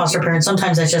can do as a foster parent,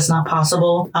 sometimes that's just not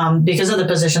possible because of the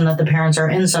position that the parents are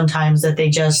in. Sometimes that they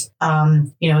just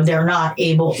they're not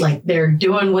able, like, they're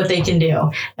doing what they can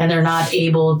do, and they're not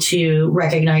able to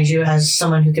recognize you as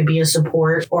someone who could be a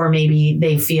support, or maybe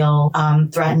they feel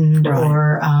threatened,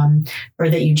 or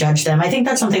that you judge them. I think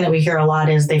that's something that we hear a lot,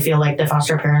 is they feel like the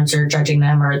foster parents are judging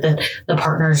them, or that the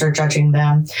partners are judging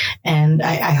them. And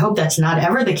I hope that's not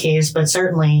ever the case, but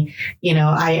certainly,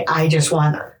 I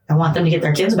want them to get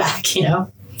their kids back,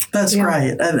 That's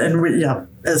great. And we,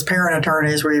 as parent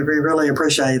attorneys, we really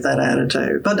appreciate that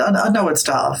attitude. But I know it's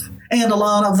tough. And a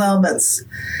lot of them, it's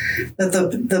that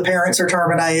the parents are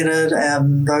terminated,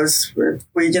 and those,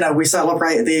 we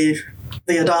celebrate the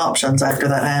adoptions after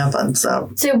that happens. So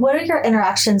what are your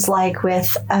interactions like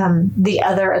with the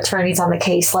other attorneys on the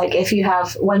case? Like, if you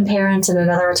have one parent and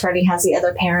another attorney has the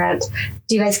other parent,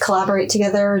 do you guys collaborate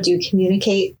together, or do you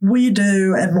communicate? We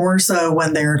do, and more so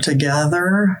when they're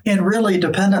together. And really,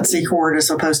 dependency court is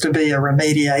supposed to be a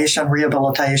remediation,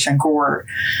 rehabilitation court.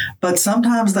 But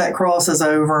sometimes that crosses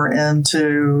over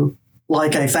into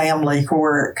like a family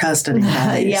court custody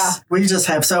case. We just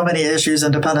have so many issues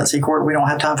in dependency court we don't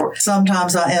have time for.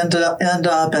 Sometimes I end up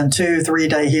in 2-3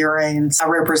 day hearings. I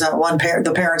represent one parent.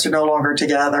 The parents are no longer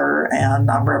together, and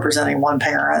I'm representing one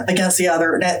parent against the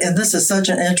other. And this is such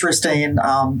an interesting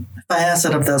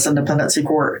facet of this in dependency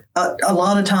court. A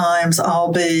lot of times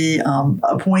I'll be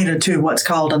appointed to what's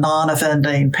called a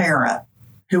non-offending parent,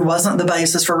 who wasn't the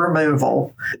basis for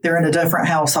removal. They're in a different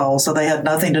household, so they had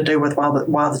nothing to do with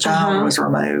why the child was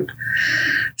removed.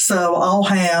 So I'll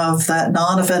have that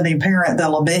non-offending parent.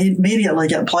 They'll immediately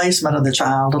get placement of the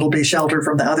child. It'll be sheltered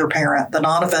from the other parent. The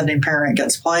non-offending parent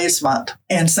gets placement,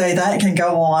 and say that can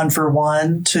go on for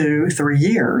 1, 2, 3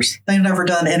 years. They've never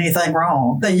done anything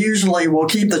wrong. They usually will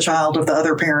keep the child if the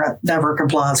other parent never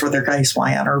complies with their case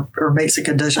plan or meets the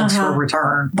conditions for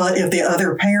return. But if the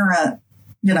other parent,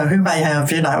 who may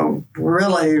have,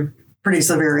 really pretty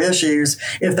severe issues,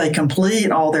 if they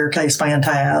complete all their case plan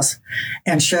tasks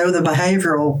and show the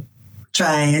behavioral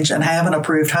change and have an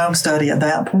approved home study at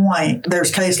that point,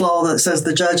 there's case law that says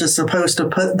the judge is supposed to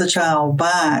put the child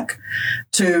back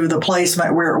to the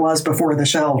placement where it was before the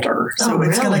shelter. So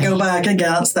it's going to go back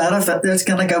against that. It's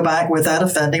going to go back with that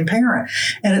offending parent.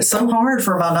 And it's so hard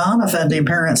for my non-offending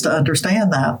parents to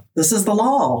understand that. This is the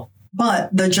law. But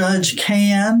the judge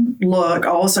can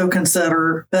also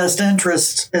consider best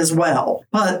interests as well.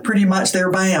 But pretty much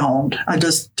they're bound. I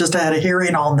just had a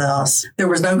hearing on this. There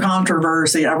was no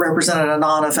controversy. I represented a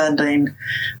non-offending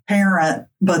parent,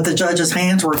 but the judge's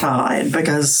hands were tied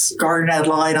because guardian ad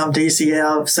litem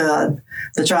DCF said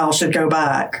the child should go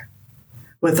back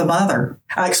with the mother.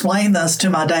 I explained this to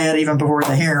my dad even before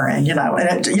the hearing, and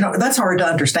that's hard to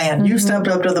understand. You stepped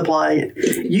up to the plate.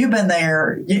 You've been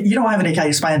there. You don't have any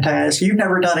case plan tasks. You've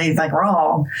never done anything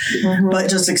wrong, but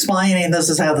just explaining this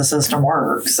is how the system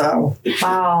works. So,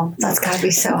 wow, that's got to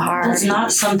be so hard. That's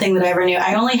not something that I ever knew.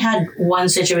 I only had one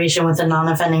situation with a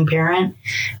non-offending parent,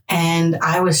 and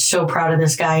I was so proud of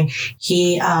this guy.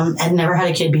 He had never had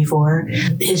a kid before.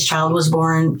 His child was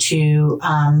born to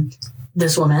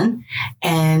this woman,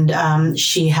 and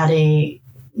she had a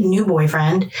new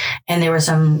boyfriend, and there were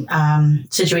some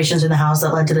situations in the house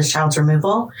that led to this child's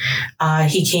removal.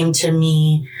 He came to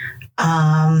me,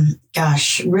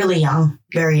 really young,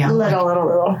 very young.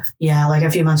 Little. Yeah, like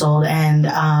a few months old.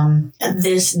 And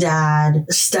this dad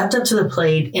stepped up to the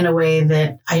plate in a way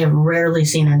that I have rarely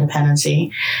seen in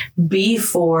dependency.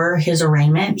 Before his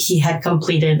arraignment, he had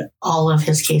completed all of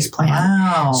his case plan.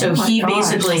 Wow. So he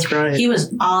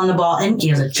was on the ball, and he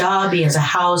has a job, he has a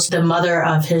house. The mother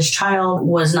of his child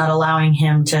was not allowing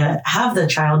him to have the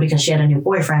child because she had a new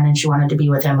boyfriend and she wanted to be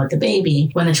with him with the baby.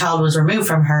 When the child was removed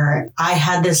from her, I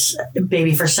had this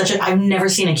baby for I've never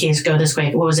seen a case go this quick.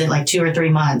 What was it, like 2 or 3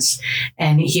 months?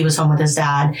 And he was home with his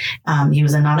dad. He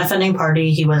was a non-offending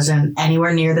party. He wasn't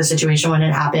anywhere near the situation when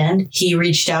it happened. He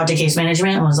reached out to case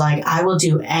management and was like, I will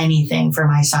do anything for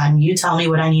my son. You tell me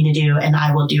what I need to do and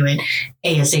I will do it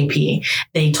ASAP.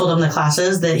 They told him the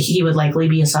classes that he would likely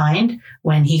be assigned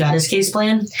when he got his case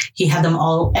plan. He had them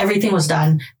all, everything was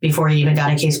done before he even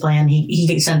got a case plan.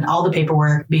 He sent all the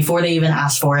paperwork before they even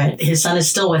asked for it. His son is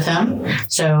still with him.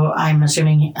 So I'm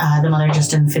assuming the mother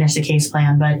just didn't finish the case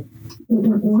plan. But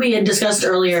we had discussed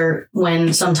earlier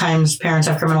when sometimes parents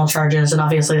have criminal charges, and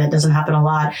obviously that doesn't happen a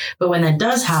lot, but when that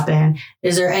does happen,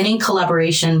 is there any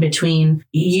collaboration between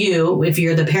you, if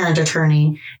you're the parent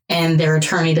attorney, and their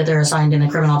attorney that they're assigned in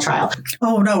a criminal trial?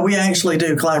 Oh, no, we actually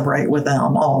do collaborate with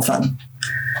them often.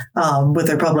 With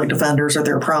their public defenders or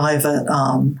their private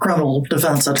criminal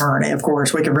defense attorney. Of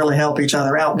course, we can really help each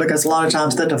other out because a lot of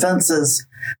times the defenses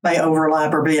may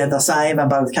overlap or be the same in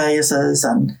both cases,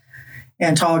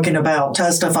 and talking about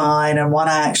testifying in one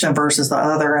action versus the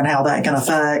other and how that can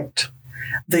affect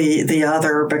the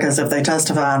other, because if they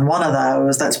testify in one of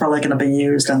those, that's probably going to be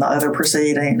used in the other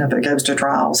proceeding if it goes to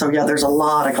trial. So yeah, there's a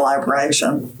lot of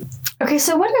collaboration. Okay,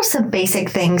 so what are some basic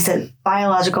things that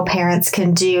biological parents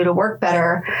can do to work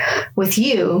better with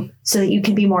you so that you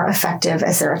can be more effective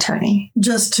as their attorney?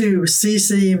 Just to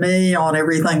CC me on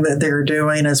everything that they're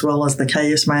doing, as well as the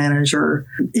case manager.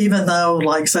 Even though,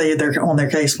 like, say, they're on their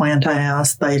case plan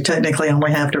task, they technically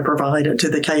only have to provide it to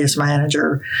the case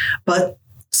manager. But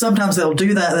sometimes they'll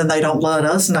do that and they don't let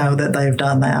us know that they've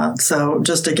done that. So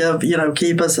just to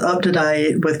keep us up to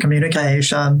date with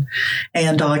communication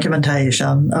and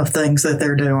documentation of things that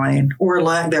they're doing or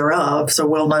lack thereof. So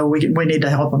we'll know we need to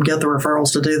help them get the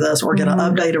referrals to do this or get an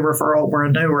updated referral or a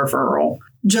new referral.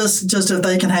 Just if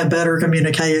they can have better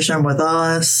communication with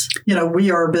us.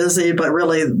 We are busy, but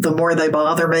really the more they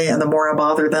bother me and the more I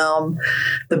bother them,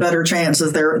 the better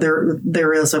chances there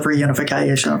is of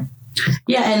reunification.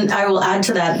 Yeah, and I will add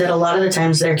to that a lot of the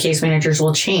times their case managers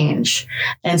will change,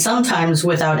 and sometimes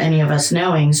without any of us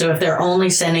knowing. So if they're only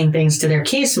sending things to their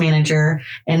case manager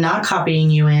and not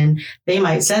copying you in, they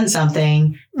might send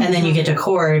something and then you get to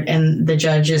court and the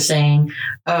judge is saying,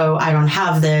 oh, I don't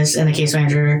have this, and the case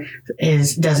manager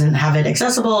doesn't have it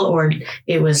accessible, or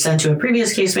it was sent to a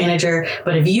previous case manager.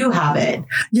 But if you have it,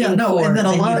 and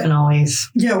then you can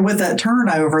always. Yeah, with that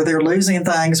turnover, they're losing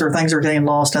things or things are getting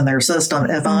lost in their system.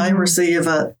 If I receive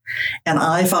it and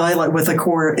I file it with the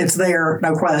court, it's there,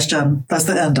 no question. That's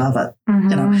the end of it.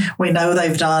 We know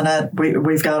they've done it.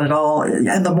 We've got it all.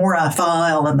 And the more I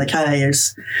file in the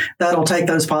case, that'll take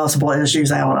those possible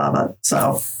issues out of it.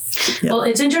 So. Yeah. Well,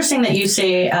 it's interesting that you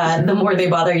say the more they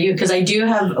bother you, because I do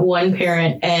have one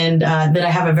parent and that I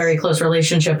have a very close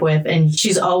relationship with, and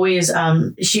she's always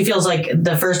she feels like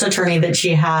the first attorney that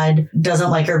she had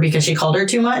doesn't like her because she called her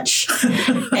too much.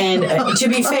 And to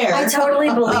be fair, I totally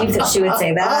believe that she would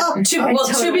say that.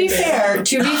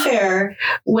 To be fair,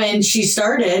 when she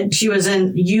started, she was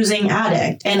using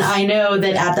addict, and I know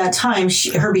that at that time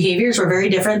her behaviors were very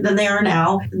different than they are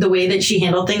now. The way that she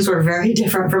handled things were very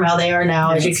different from how they are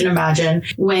now, as you can imagine.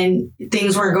 When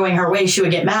things weren't going her way, she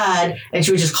would get mad and she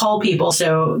would just call people.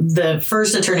 So the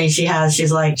first attorney she has, she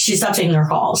stopped taking her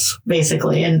calls,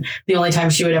 basically. And the only time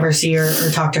she would ever see her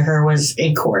or talk to her was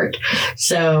in court.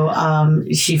 So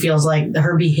she feels like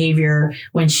her behavior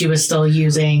when she was still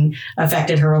using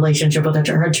affected her relationship with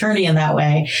her attorney in that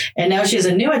way. And now she has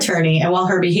a new attorney. And while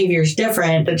her behavior is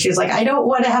different, and she's like, I don't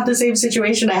want to have the same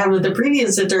situation I had with the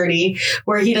previous attorney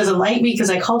where he doesn't like me because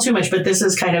I call too much. But this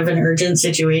is kind of an urgent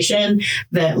situation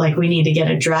that we need to get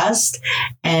addressed.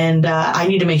 And I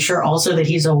need to make sure also that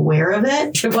he's aware of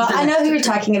it. Well, I know who you're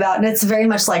talking about, and it's very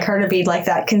much like her to be like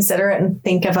that, considerate and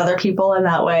think of other people in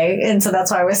that way. And so that's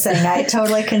why I was saying I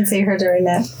totally can see her doing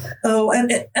that. Oh,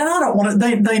 and I don't want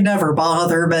to, they never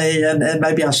bother me, and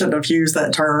maybe I shouldn't have used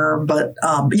that term, but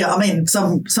yeah, I mean,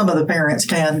 some of the parents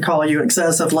can call you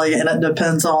excessively, and it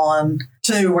depends on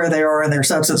too where they are in their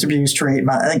substance abuse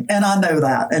treatment. And I know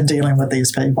that in dealing with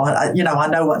these people, I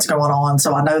know what's going on.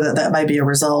 So I know that may be a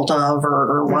result of,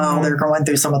 or while they're going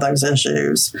through some of those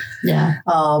issues. Yeah.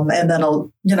 And then,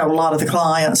 a lot of the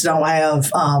clients don't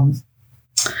have,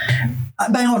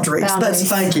 boundaries.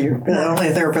 Thank you. Only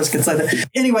a therapist can say that.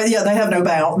 Anyway, yeah, they have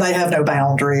no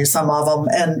boundaries, some of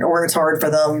them, or it's hard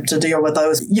for them to deal with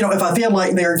those. If I feel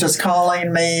like they're just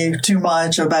calling me too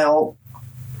much about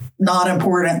not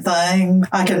important thing,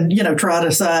 I can, try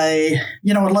to say,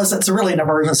 unless it's really an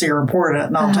emergency or important,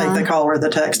 and I'll take the call or the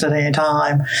text at any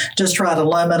time. Just try to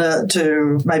limit it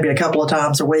to maybe a couple of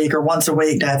times a week or once a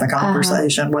week to have a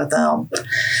conversation with them.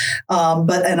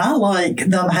 And I like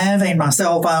them having my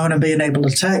cell phone and being able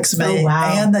to text me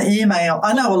and the email.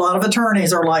 I know a lot of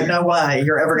attorneys are like, no way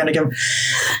you're ever going to give.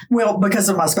 Well, because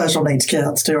of my special needs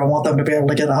kids too, I want them to be able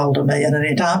to get a hold of me at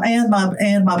any time, and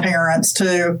my parents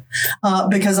too,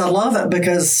 because I love it,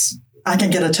 because I can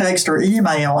get a text or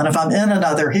email, and if I'm in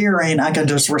another hearing, I can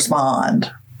just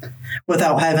respond.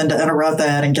 without having to interrupt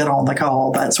that and get on the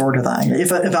call, that sort of thing.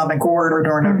 If I'm in court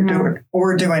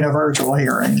or doing a virtual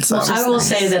hearing. So I will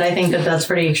say that I think that that's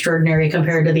pretty extraordinary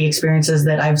compared to the experiences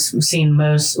that I've seen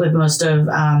most of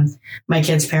my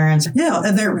kids' parents. Yeah,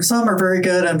 and some are very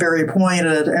good and very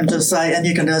pointed, and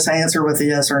you can just answer with a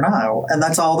yes or no, and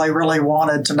that's all they really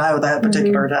wanted to know that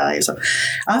particular day. So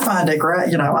I find it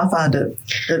great. I find it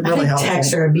really helpful.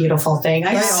 Texts are a beautiful thing.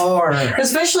 They are,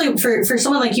 especially for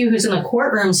someone like you who's in the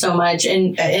courtroom so much,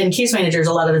 and case managers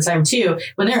a lot of the time too.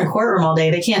 When they're in courtroom all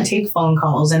day, they can't take phone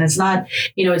calls, and it's not,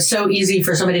 it's so easy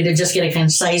for somebody to just get a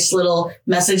concise little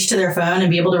message to their phone and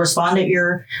be able to respond at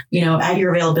your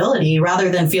availability, rather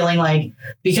than feeling like,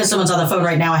 because someone's on the phone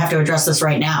right now, I have to address this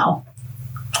right now.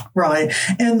 Right.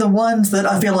 And the ones that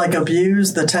I feel like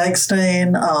abuse the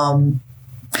texting,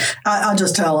 I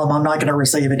just tell them I'm not going to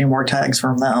receive any more texts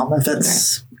from them if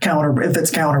it's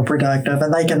counterproductive,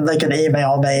 and they can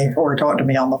email me or talk to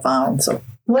me on the phone. So,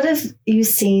 what have you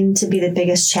seen to be the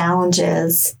biggest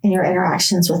challenges in your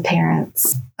interactions with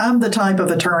parents? I'm the type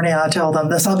of attorney, I tell them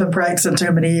this, I've been practicing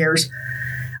too many years.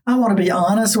 I want to be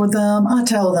honest with them. I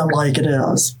tell them like it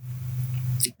is.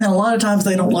 And a lot of times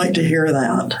they don't like to hear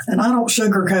that. And I don't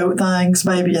sugarcoat things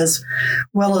maybe as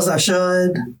well as I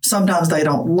should. Sometimes they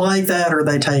don't like that, or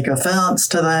they take offense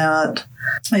to that.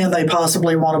 And they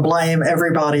possibly want to blame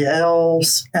everybody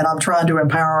else. And I'm trying to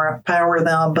empower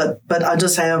them. But I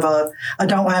just I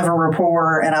don't have a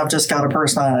rapport, and I've just got a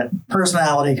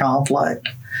personality conflict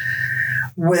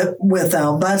with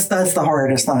them. That's the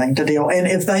hardest thing to deal. And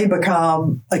if they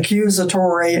become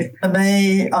accusatory to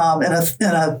me in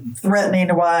a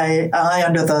threatening way, I,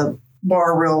 under the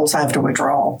bar rules, have to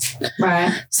withdraw.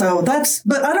 Right. So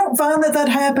but I don't find that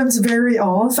happens very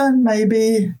often.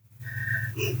 Maybe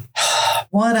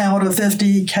 1 out of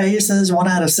 50 cases, 1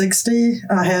 out of 60,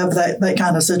 I have that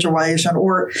kind of situation.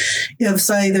 Or if,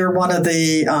 say, they're one of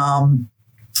the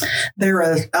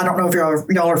I don't know if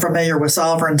y'all are familiar with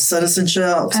sovereign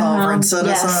citizenship, sovereign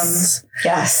citizens.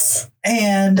 Yes.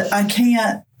 And I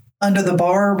can't, under the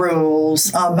bar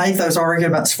rules, make those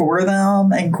arguments for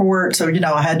them in court. So,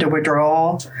 I had to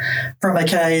withdraw from a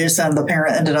case, and the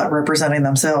parent ended up representing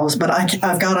themselves. But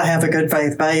I've got to have a good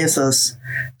faith basis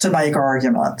to make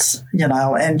arguments,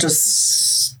 and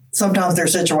just sometimes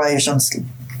there's situations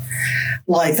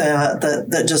like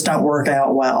that just don't work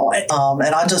out well.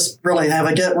 And I just really have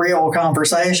a get real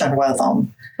conversation with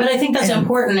them. But I think that's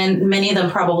important, and many of them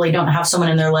probably don't have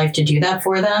someone in their life to do that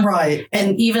for them. Right.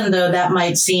 And even though that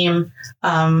might seem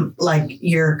like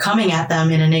you're coming at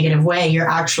them in a negative way, you're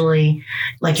actually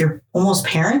like you're almost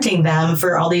parenting them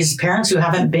for all these parents who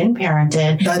haven't been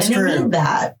parented. That's and true. They need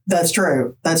that. That's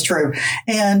true.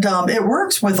 And it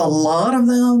works with a lot of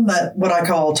them, that what I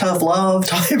call tough love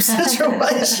type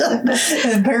situation,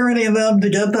 and parenting them to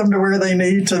get them to where they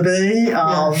need to be.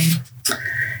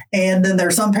 And then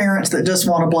there's some parents that just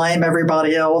want to blame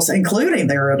everybody else, including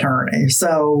their attorney.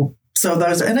 So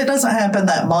those, and it doesn't happen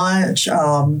that much.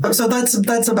 So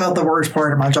that's about the worst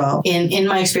part of my job. In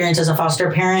my experience as a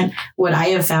foster parent, what I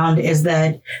have found is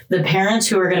that the parents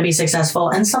who are going to be successful,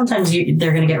 and sometimes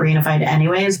they're going to get reunified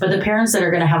anyways, but the parents that are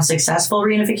going to have successful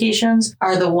reunifications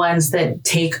are the ones that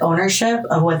take ownership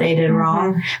of what they did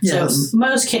wrong. Yes. So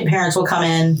most parents will come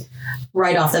in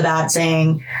right off the bat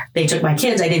saying, they took my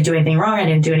kids, I didn't do anything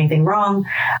wrong,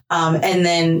 and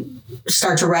then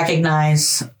start to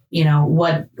recognize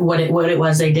what it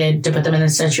was they did to put them in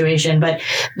this situation. But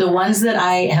the ones that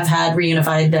I have had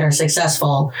reunified that are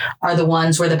successful are the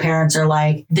ones where the parents are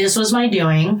like, this was my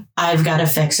doing, I've got to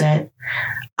fix it.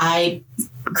 I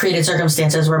created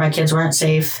circumstances where my kids weren't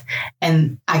safe,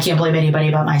 and I can't blame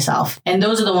anybody but myself. And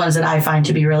those are the ones that I find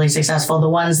to be really successful. The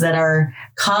ones that are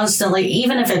constantly,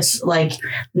 even if it's like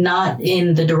not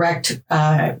in the direct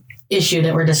issue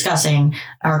that we're discussing,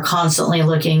 are constantly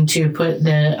looking to put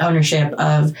the ownership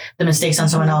of the mistakes on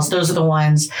someone else. Those are the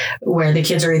ones where the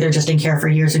kids are either just in care for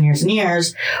years and years and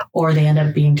years, or they end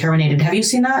up being terminated. Have you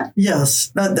seen that?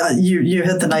 Yes, you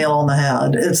hit the nail on the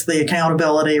head. It's the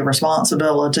accountability,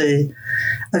 responsibility,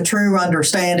 a true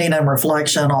understanding and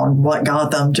reflection on what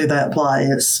got them to that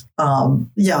place.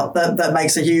 That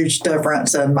makes a huge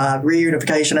difference in my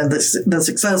reunification, and the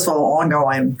successful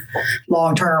ongoing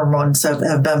long-term ones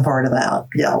have been part of that.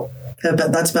 Yeah.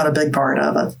 That's been a big part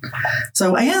of it.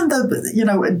 So, and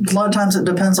a lot of times it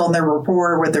depends on their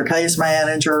rapport with their case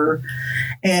manager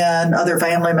and other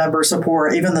family member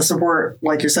support, even the support,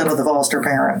 like you said, of the foster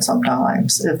parent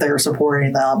sometimes, if they're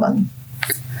supporting them. And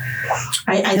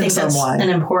I think that's an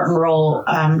important role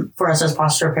for us as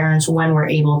foster parents when we're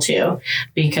able to,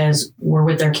 because we're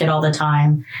with their kid all the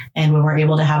time. And when we're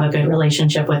able to have a good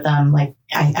relationship with them, like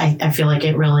I feel like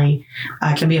it really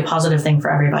can be a positive thing for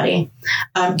everybody.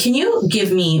 Can you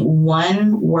give me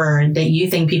one word that you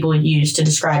think people would use to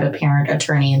describe a parent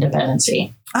attorney in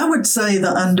dependency? I would say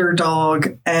the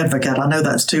underdog advocate. I know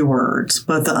that's 2 words,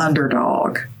 but the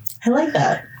underdog. I like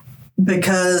that.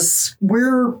 Because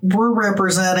we're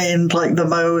representing like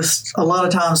a lot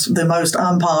of times the most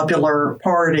unpopular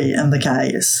party in the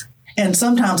case. And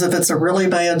sometimes if it's a really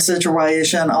bad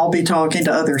situation, I'll be talking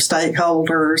to other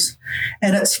stakeholders.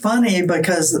 And it's funny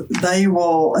because they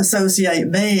will associate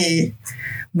me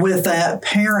with that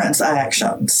parent's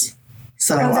actions.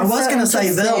 So I was going to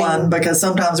say villain because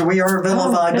sometimes we are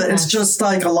vilified, but it's just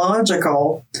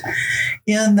psychological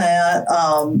in that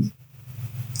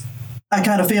I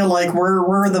kind of feel like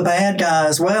we're the bad guy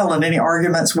as well, and any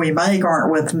arguments we make aren't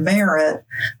with merit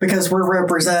because we're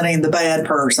representing the bad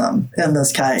person in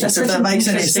this case. If that makes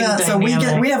any sense. Dynamic.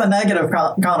 So we have a negative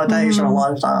connotation a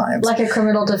lot of times, like a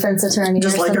criminal defense attorney,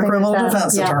 just like a criminal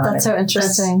defense attorney. That's so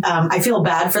interesting. I feel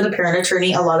bad for the parent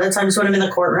attorney a lot of times when I'm in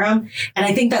the courtroom, and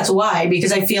I think that's why,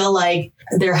 because I feel like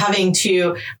they're having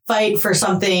to fight for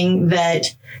something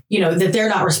that that they're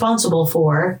not responsible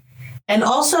for. And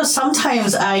also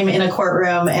sometimes I'm in a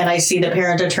courtroom and I see the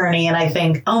parent attorney and I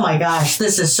think, oh my gosh,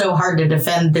 this is so hard to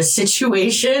defend this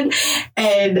situation.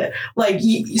 And like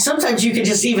sometimes you can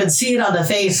just even see it on the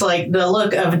face, like the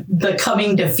look of the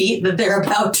coming defeat that they're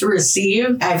about to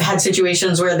receive. I've had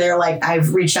situations where they're like,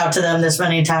 I've reached out to them this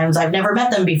many times. I've never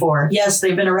met them before. Yes,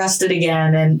 they've been arrested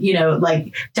again. And,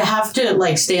 like to have to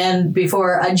like stand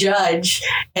before a judge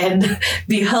and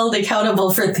be held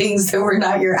accountable for things that were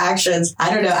not your actions. I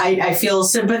don't know. I feel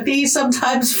sympathy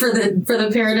sometimes for the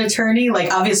parent attorney.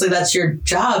 Like obviously that's your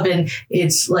job, and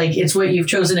it's what you've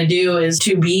chosen to do is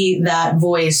to be that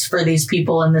voice for these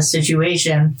people in this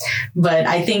situation. But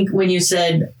I think when you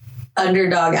said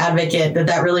underdog advocate,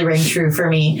 that really rang true for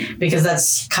me, because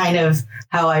that's kind of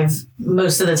how I've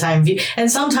most of the time viewed.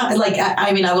 And sometimes, like,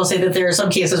 I will say that there are some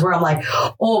cases where I'm like,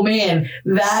 oh man,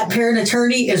 that parent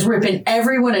attorney is ripping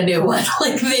everyone a new one.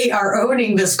 Like they are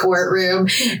owning this courtroom,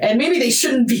 and maybe they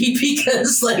shouldn't be,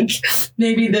 because like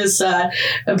maybe this a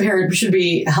parent should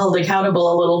be held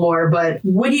accountable a little more. But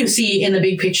what do you see in the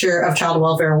big picture of child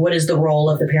welfare? What is the role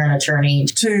of the parent attorney?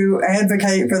 To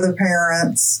advocate for the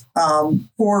parents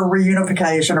for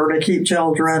reunification, or to keep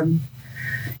children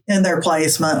in their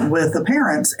placement with the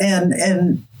parents.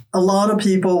 And a lot of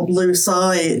people lose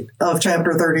sight of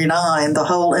Chapter 39. The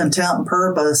whole intent and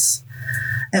purpose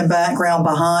and background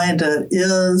behind it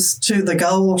is the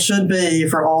goal should be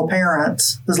for all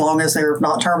parents, as long as they're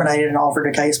not terminated and offered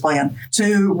a case plan,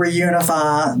 to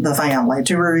reunify the family,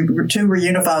 to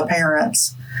reunify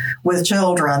parents with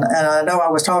children. And I know I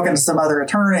was talking to some other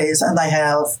attorneys, and they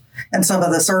have, in some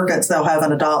of the circuits, they'll have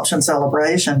an adoption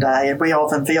celebration day. And we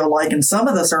often feel like in some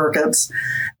of the circuits,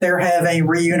 they're having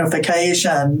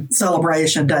reunification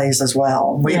celebration days as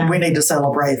well. We need to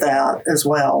celebrate that as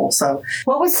well. So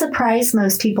what would surprise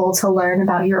most people to learn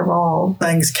about your role?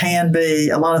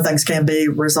 A lot of things can be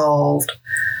resolved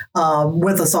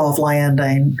with a soft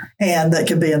landing, and that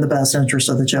can be in the best interest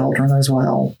of the children as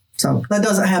well. So that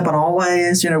doesn't happen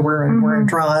always. We're in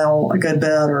trial a good bit,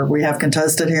 or we have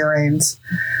contested hearings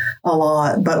a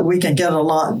lot, but we can get a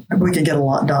lot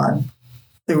done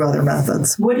through other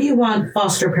methods. What do you want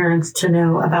foster parents to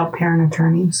know about parent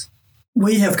attorneys?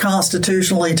 We have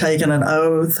constitutionally taken an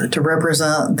oath to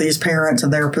represent these parents in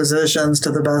their positions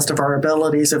to the best of our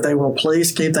abilities. If they will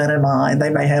please keep that in mind. They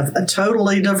may have a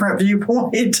totally different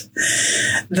viewpoint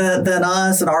than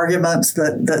us, and arguments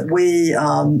that we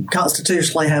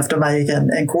constitutionally have to make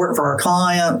in court for our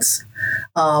clients.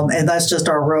 And that's just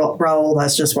our role.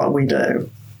 That's just what we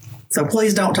do. So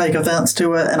please don't take offense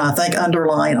to it. And I think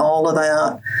underlying all of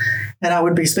that, and I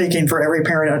would be speaking for every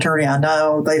parent attorney I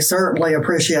know, they certainly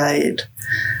appreciate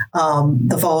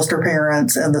the foster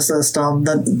parents in the system,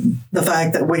 the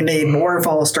fact that we need more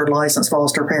licensed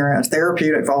foster parents,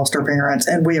 therapeutic foster parents,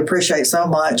 and we appreciate so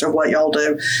much of what y'all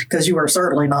do, because you are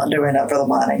certainly not doing it for the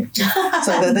money.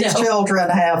 So that these children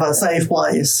have a safe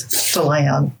place to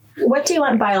land. What do you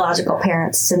want biological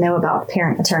parents to know about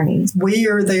parent attorneys? We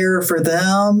are there for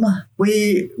them.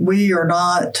 We are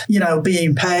not,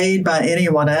 being paid by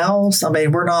anyone else. I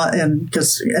mean, we're not in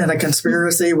a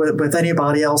conspiracy with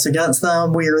anybody else against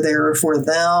them. We are there for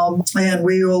them, and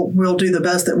we'll do the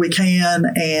best that we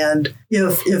can. And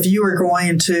if you're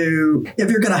going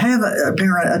to have a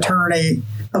parent attorney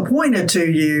appointed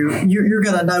to you, you're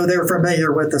going to know they're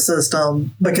familiar with the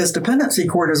system, because dependency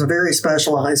court is a very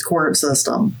specialized court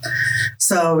system.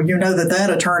 So you know that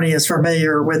attorney is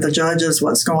familiar with the judges,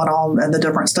 what's going on, and the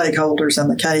different stakeholders in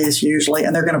the case usually,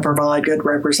 and they're going to provide good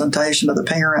representation to the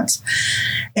parents.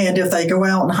 And if they go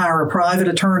out and hire a private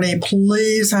attorney,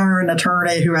 please hire an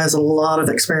attorney who has a lot of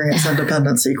experience in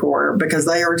dependency court, because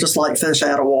they are just like fish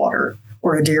out of water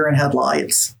or a deer in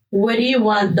headlights. What do you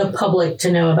want the public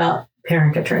to know about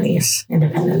parent attorneys in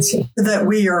dependency? That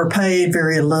we are paid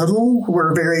very little.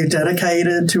 We're very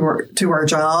dedicated to our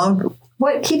job.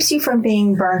 What keeps you from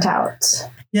being burnt out?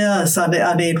 Yes,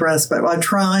 I need respite. I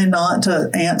try not to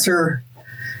answer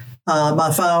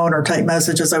my phone or take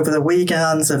messages over the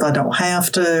weekends if I don't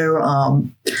have to.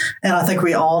 And I think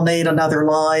we all need another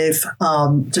life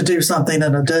to do something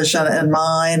in addition. And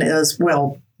mine is,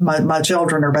 well, my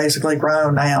children are basically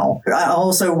grown now. I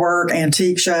also work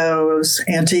antique shows,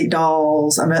 antique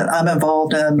dolls. I'm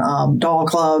involved in doll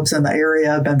clubs in the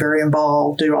area. I've been very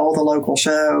involved, do all the local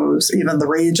shows, even the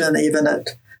region, even at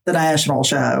the national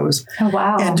shows. Oh,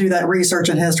 wow. And do that research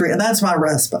and history. And that's my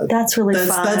respite. That's really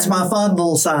fun. That's my fun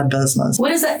little side business.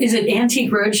 What is that? Is it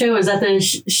Antique Roadshow? Is that the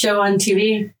show on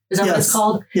TV? Is that what it's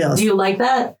called? Yes. Do you like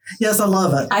that? Yes, I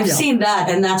love it. I've seen that,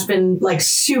 and that's been like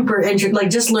super interesting. Like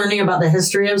just learning about the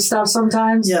history of stuff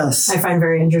sometimes. Yes. I find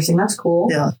very interesting. That's cool.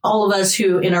 Yeah. All of us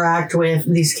who interact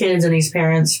with these kids and these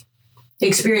parents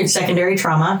experience secondary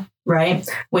trauma, right?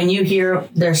 When you hear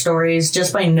their stories,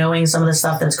 just by knowing some of the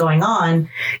stuff that's going on,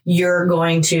 you're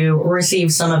going to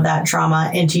receive some of that trauma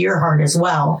into your heart as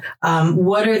well.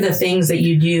 What are the things that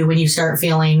you do when you start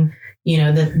feeling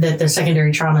that the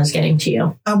secondary trauma is getting to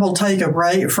you? I will take a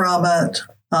break from it,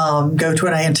 go to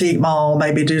an antique mall,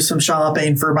 maybe do some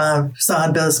shopping for my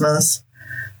side business,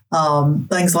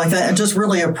 things like that, and just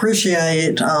really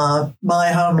appreciate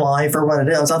my home life for what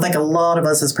it is. I think a lot of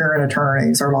us as parent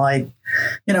attorneys are like,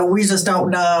 we just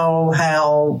don't know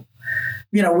how,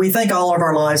 we think all of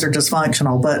our lives are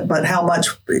dysfunctional, but how much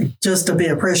just to be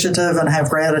appreciative and have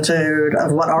gratitude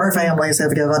of what our families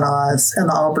have given us and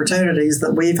the opportunities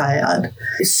that we've had.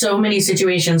 So many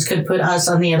situations could put us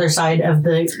on the other side of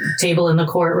the table in the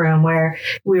courtroom, where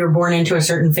we were born into a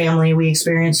certain family, we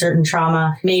experienced certain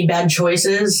trauma, made bad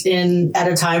choices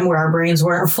at a time where our brains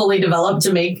weren't fully developed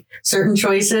to make certain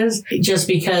choices, just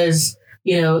because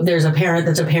there's a parent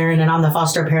that's a parent and I'm the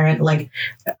foster parent. Like,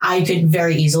 I could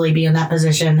very easily be in that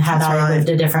position had I lived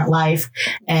a different life.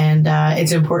 And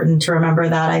it's important to remember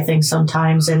that, I think,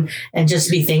 sometimes, and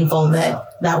just be thankful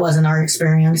that wasn't our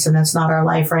experience and that's not our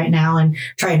life right now, and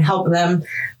try and help them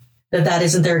that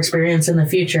isn't their experience in the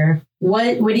future.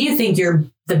 What do you think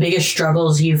the biggest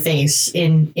struggles you face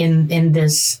in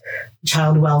this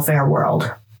child welfare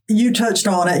world? You touched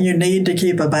on it. You need to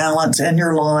keep a balance in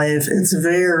your life. It's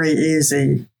very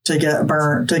easy to get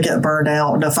burned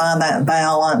out, and to find that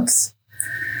balance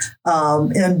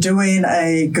in doing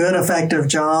a good, effective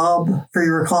job for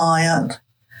your client,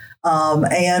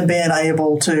 and being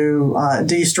able to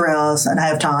de-stress and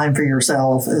have time for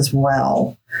yourself as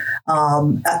well.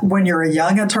 When you're a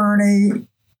young attorney,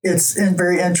 it's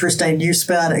very interesting. You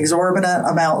spend exorbitant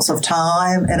amounts of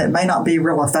time, and it may not be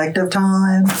real effective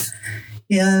time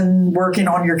in working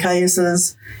on your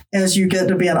cases. As you get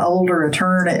to be an older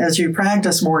attorney, as you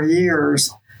practice more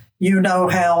years, you know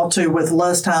how to, with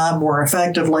less time, more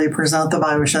effectively present the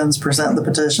motions, present the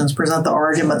petitions, present the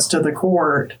arguments to the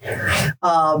court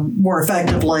more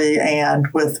effectively and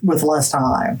with less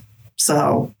time.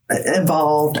 So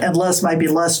involved, and maybe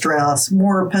less stress,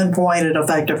 more pinpointed,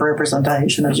 effective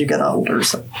representation as you get older.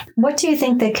 So. What do you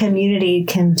think the community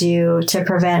can do to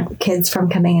prevent kids from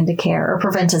coming into care, or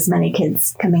prevent as many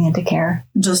kids coming into care?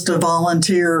 Just to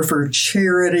volunteer for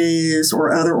charities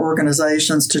or other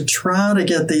organizations to try to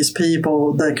get these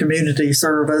people the community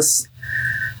service,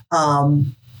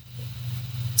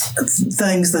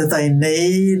 things that they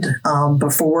need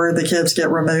before the kids get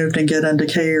removed and get into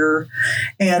care.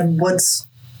 And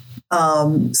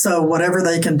so whatever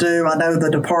they can do, I know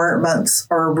the departments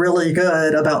are really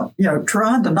good about,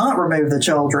 trying to not remove the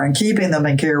children, keeping them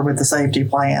in care with the safety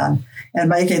plan, and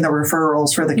making the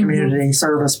referrals for the community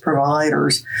service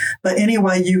providers. But any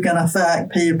way you can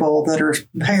affect people that are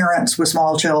parents with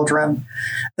small children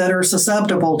that are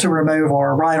susceptible to removal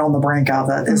or right on the brink of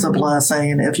it is a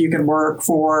blessing. If you can work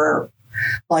for,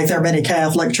 like, there are many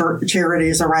Catholic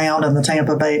charities around in the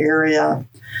Tampa Bay area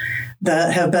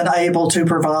that have been able to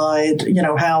provide,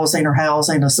 housing or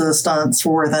housing assistance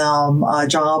for them,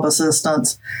 job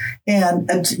assistance. And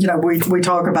we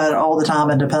talk about it all the time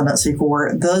in dependency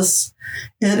court.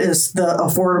 It is the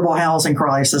affordable housing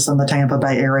crisis in the Tampa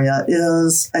Bay area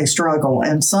is a struggle.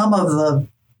 And some of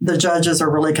the judges are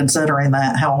really considering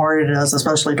that, how hard it is,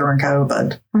 especially during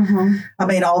COVID. Mm-hmm. I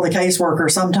mean, all the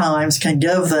caseworkers sometimes can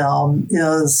give them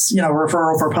is,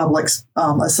 referral for public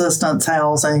assistance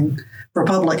housing, for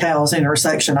public housing or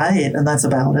Section 8, and that's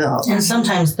about it. And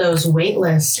sometimes those wait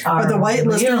lists are But the wait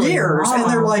list are really years, long. and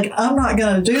they're like, I'm not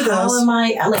going to do this. How am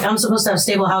I'm supposed to have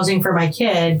stable housing for my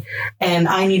kid, and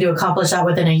I need to accomplish that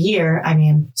within a year. I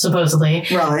mean, supposedly.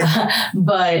 Right.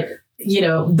 But,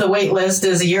 the wait list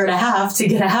is 1.5 years to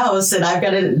get a house, and I've got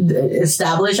to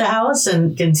establish a house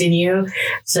and continue.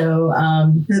 So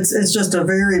it's just a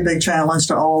very big challenge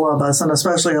to all of us, and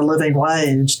especially a living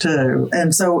wage too.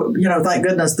 And so, thank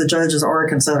goodness the judges are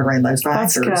considering those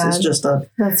factors. That's good.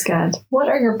 That's good. What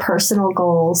are your personal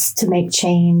goals to make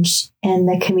change in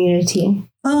the community?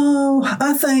 Oh,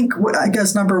 I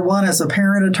guess number one is a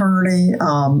parent attorney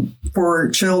for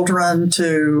children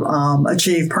to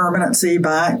achieve permanency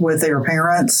back with their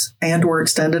parents and or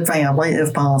extended family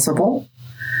if possible.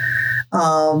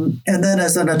 And then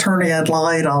as an attorney ad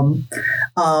litem,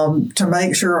 to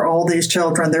make sure all these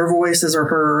children, their voices are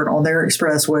heard on their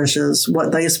express wishes,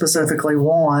 what they specifically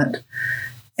want,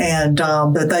 and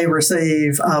that they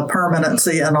receive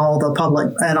permanency and all the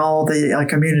public and all the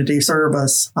community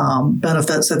service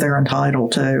benefits that they're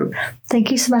entitled to.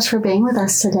 Thank you so much for being with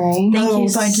us today.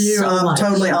 Thank you. So I'm much.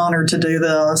 totally honored to do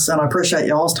this, and I appreciate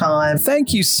y'all's time.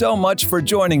 Thank you so much for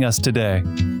joining us today.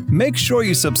 Make sure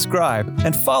you subscribe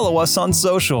and follow us on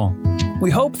social.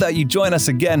 We hope that you join us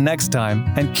again next time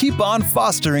and keep on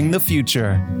fostering the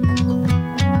future.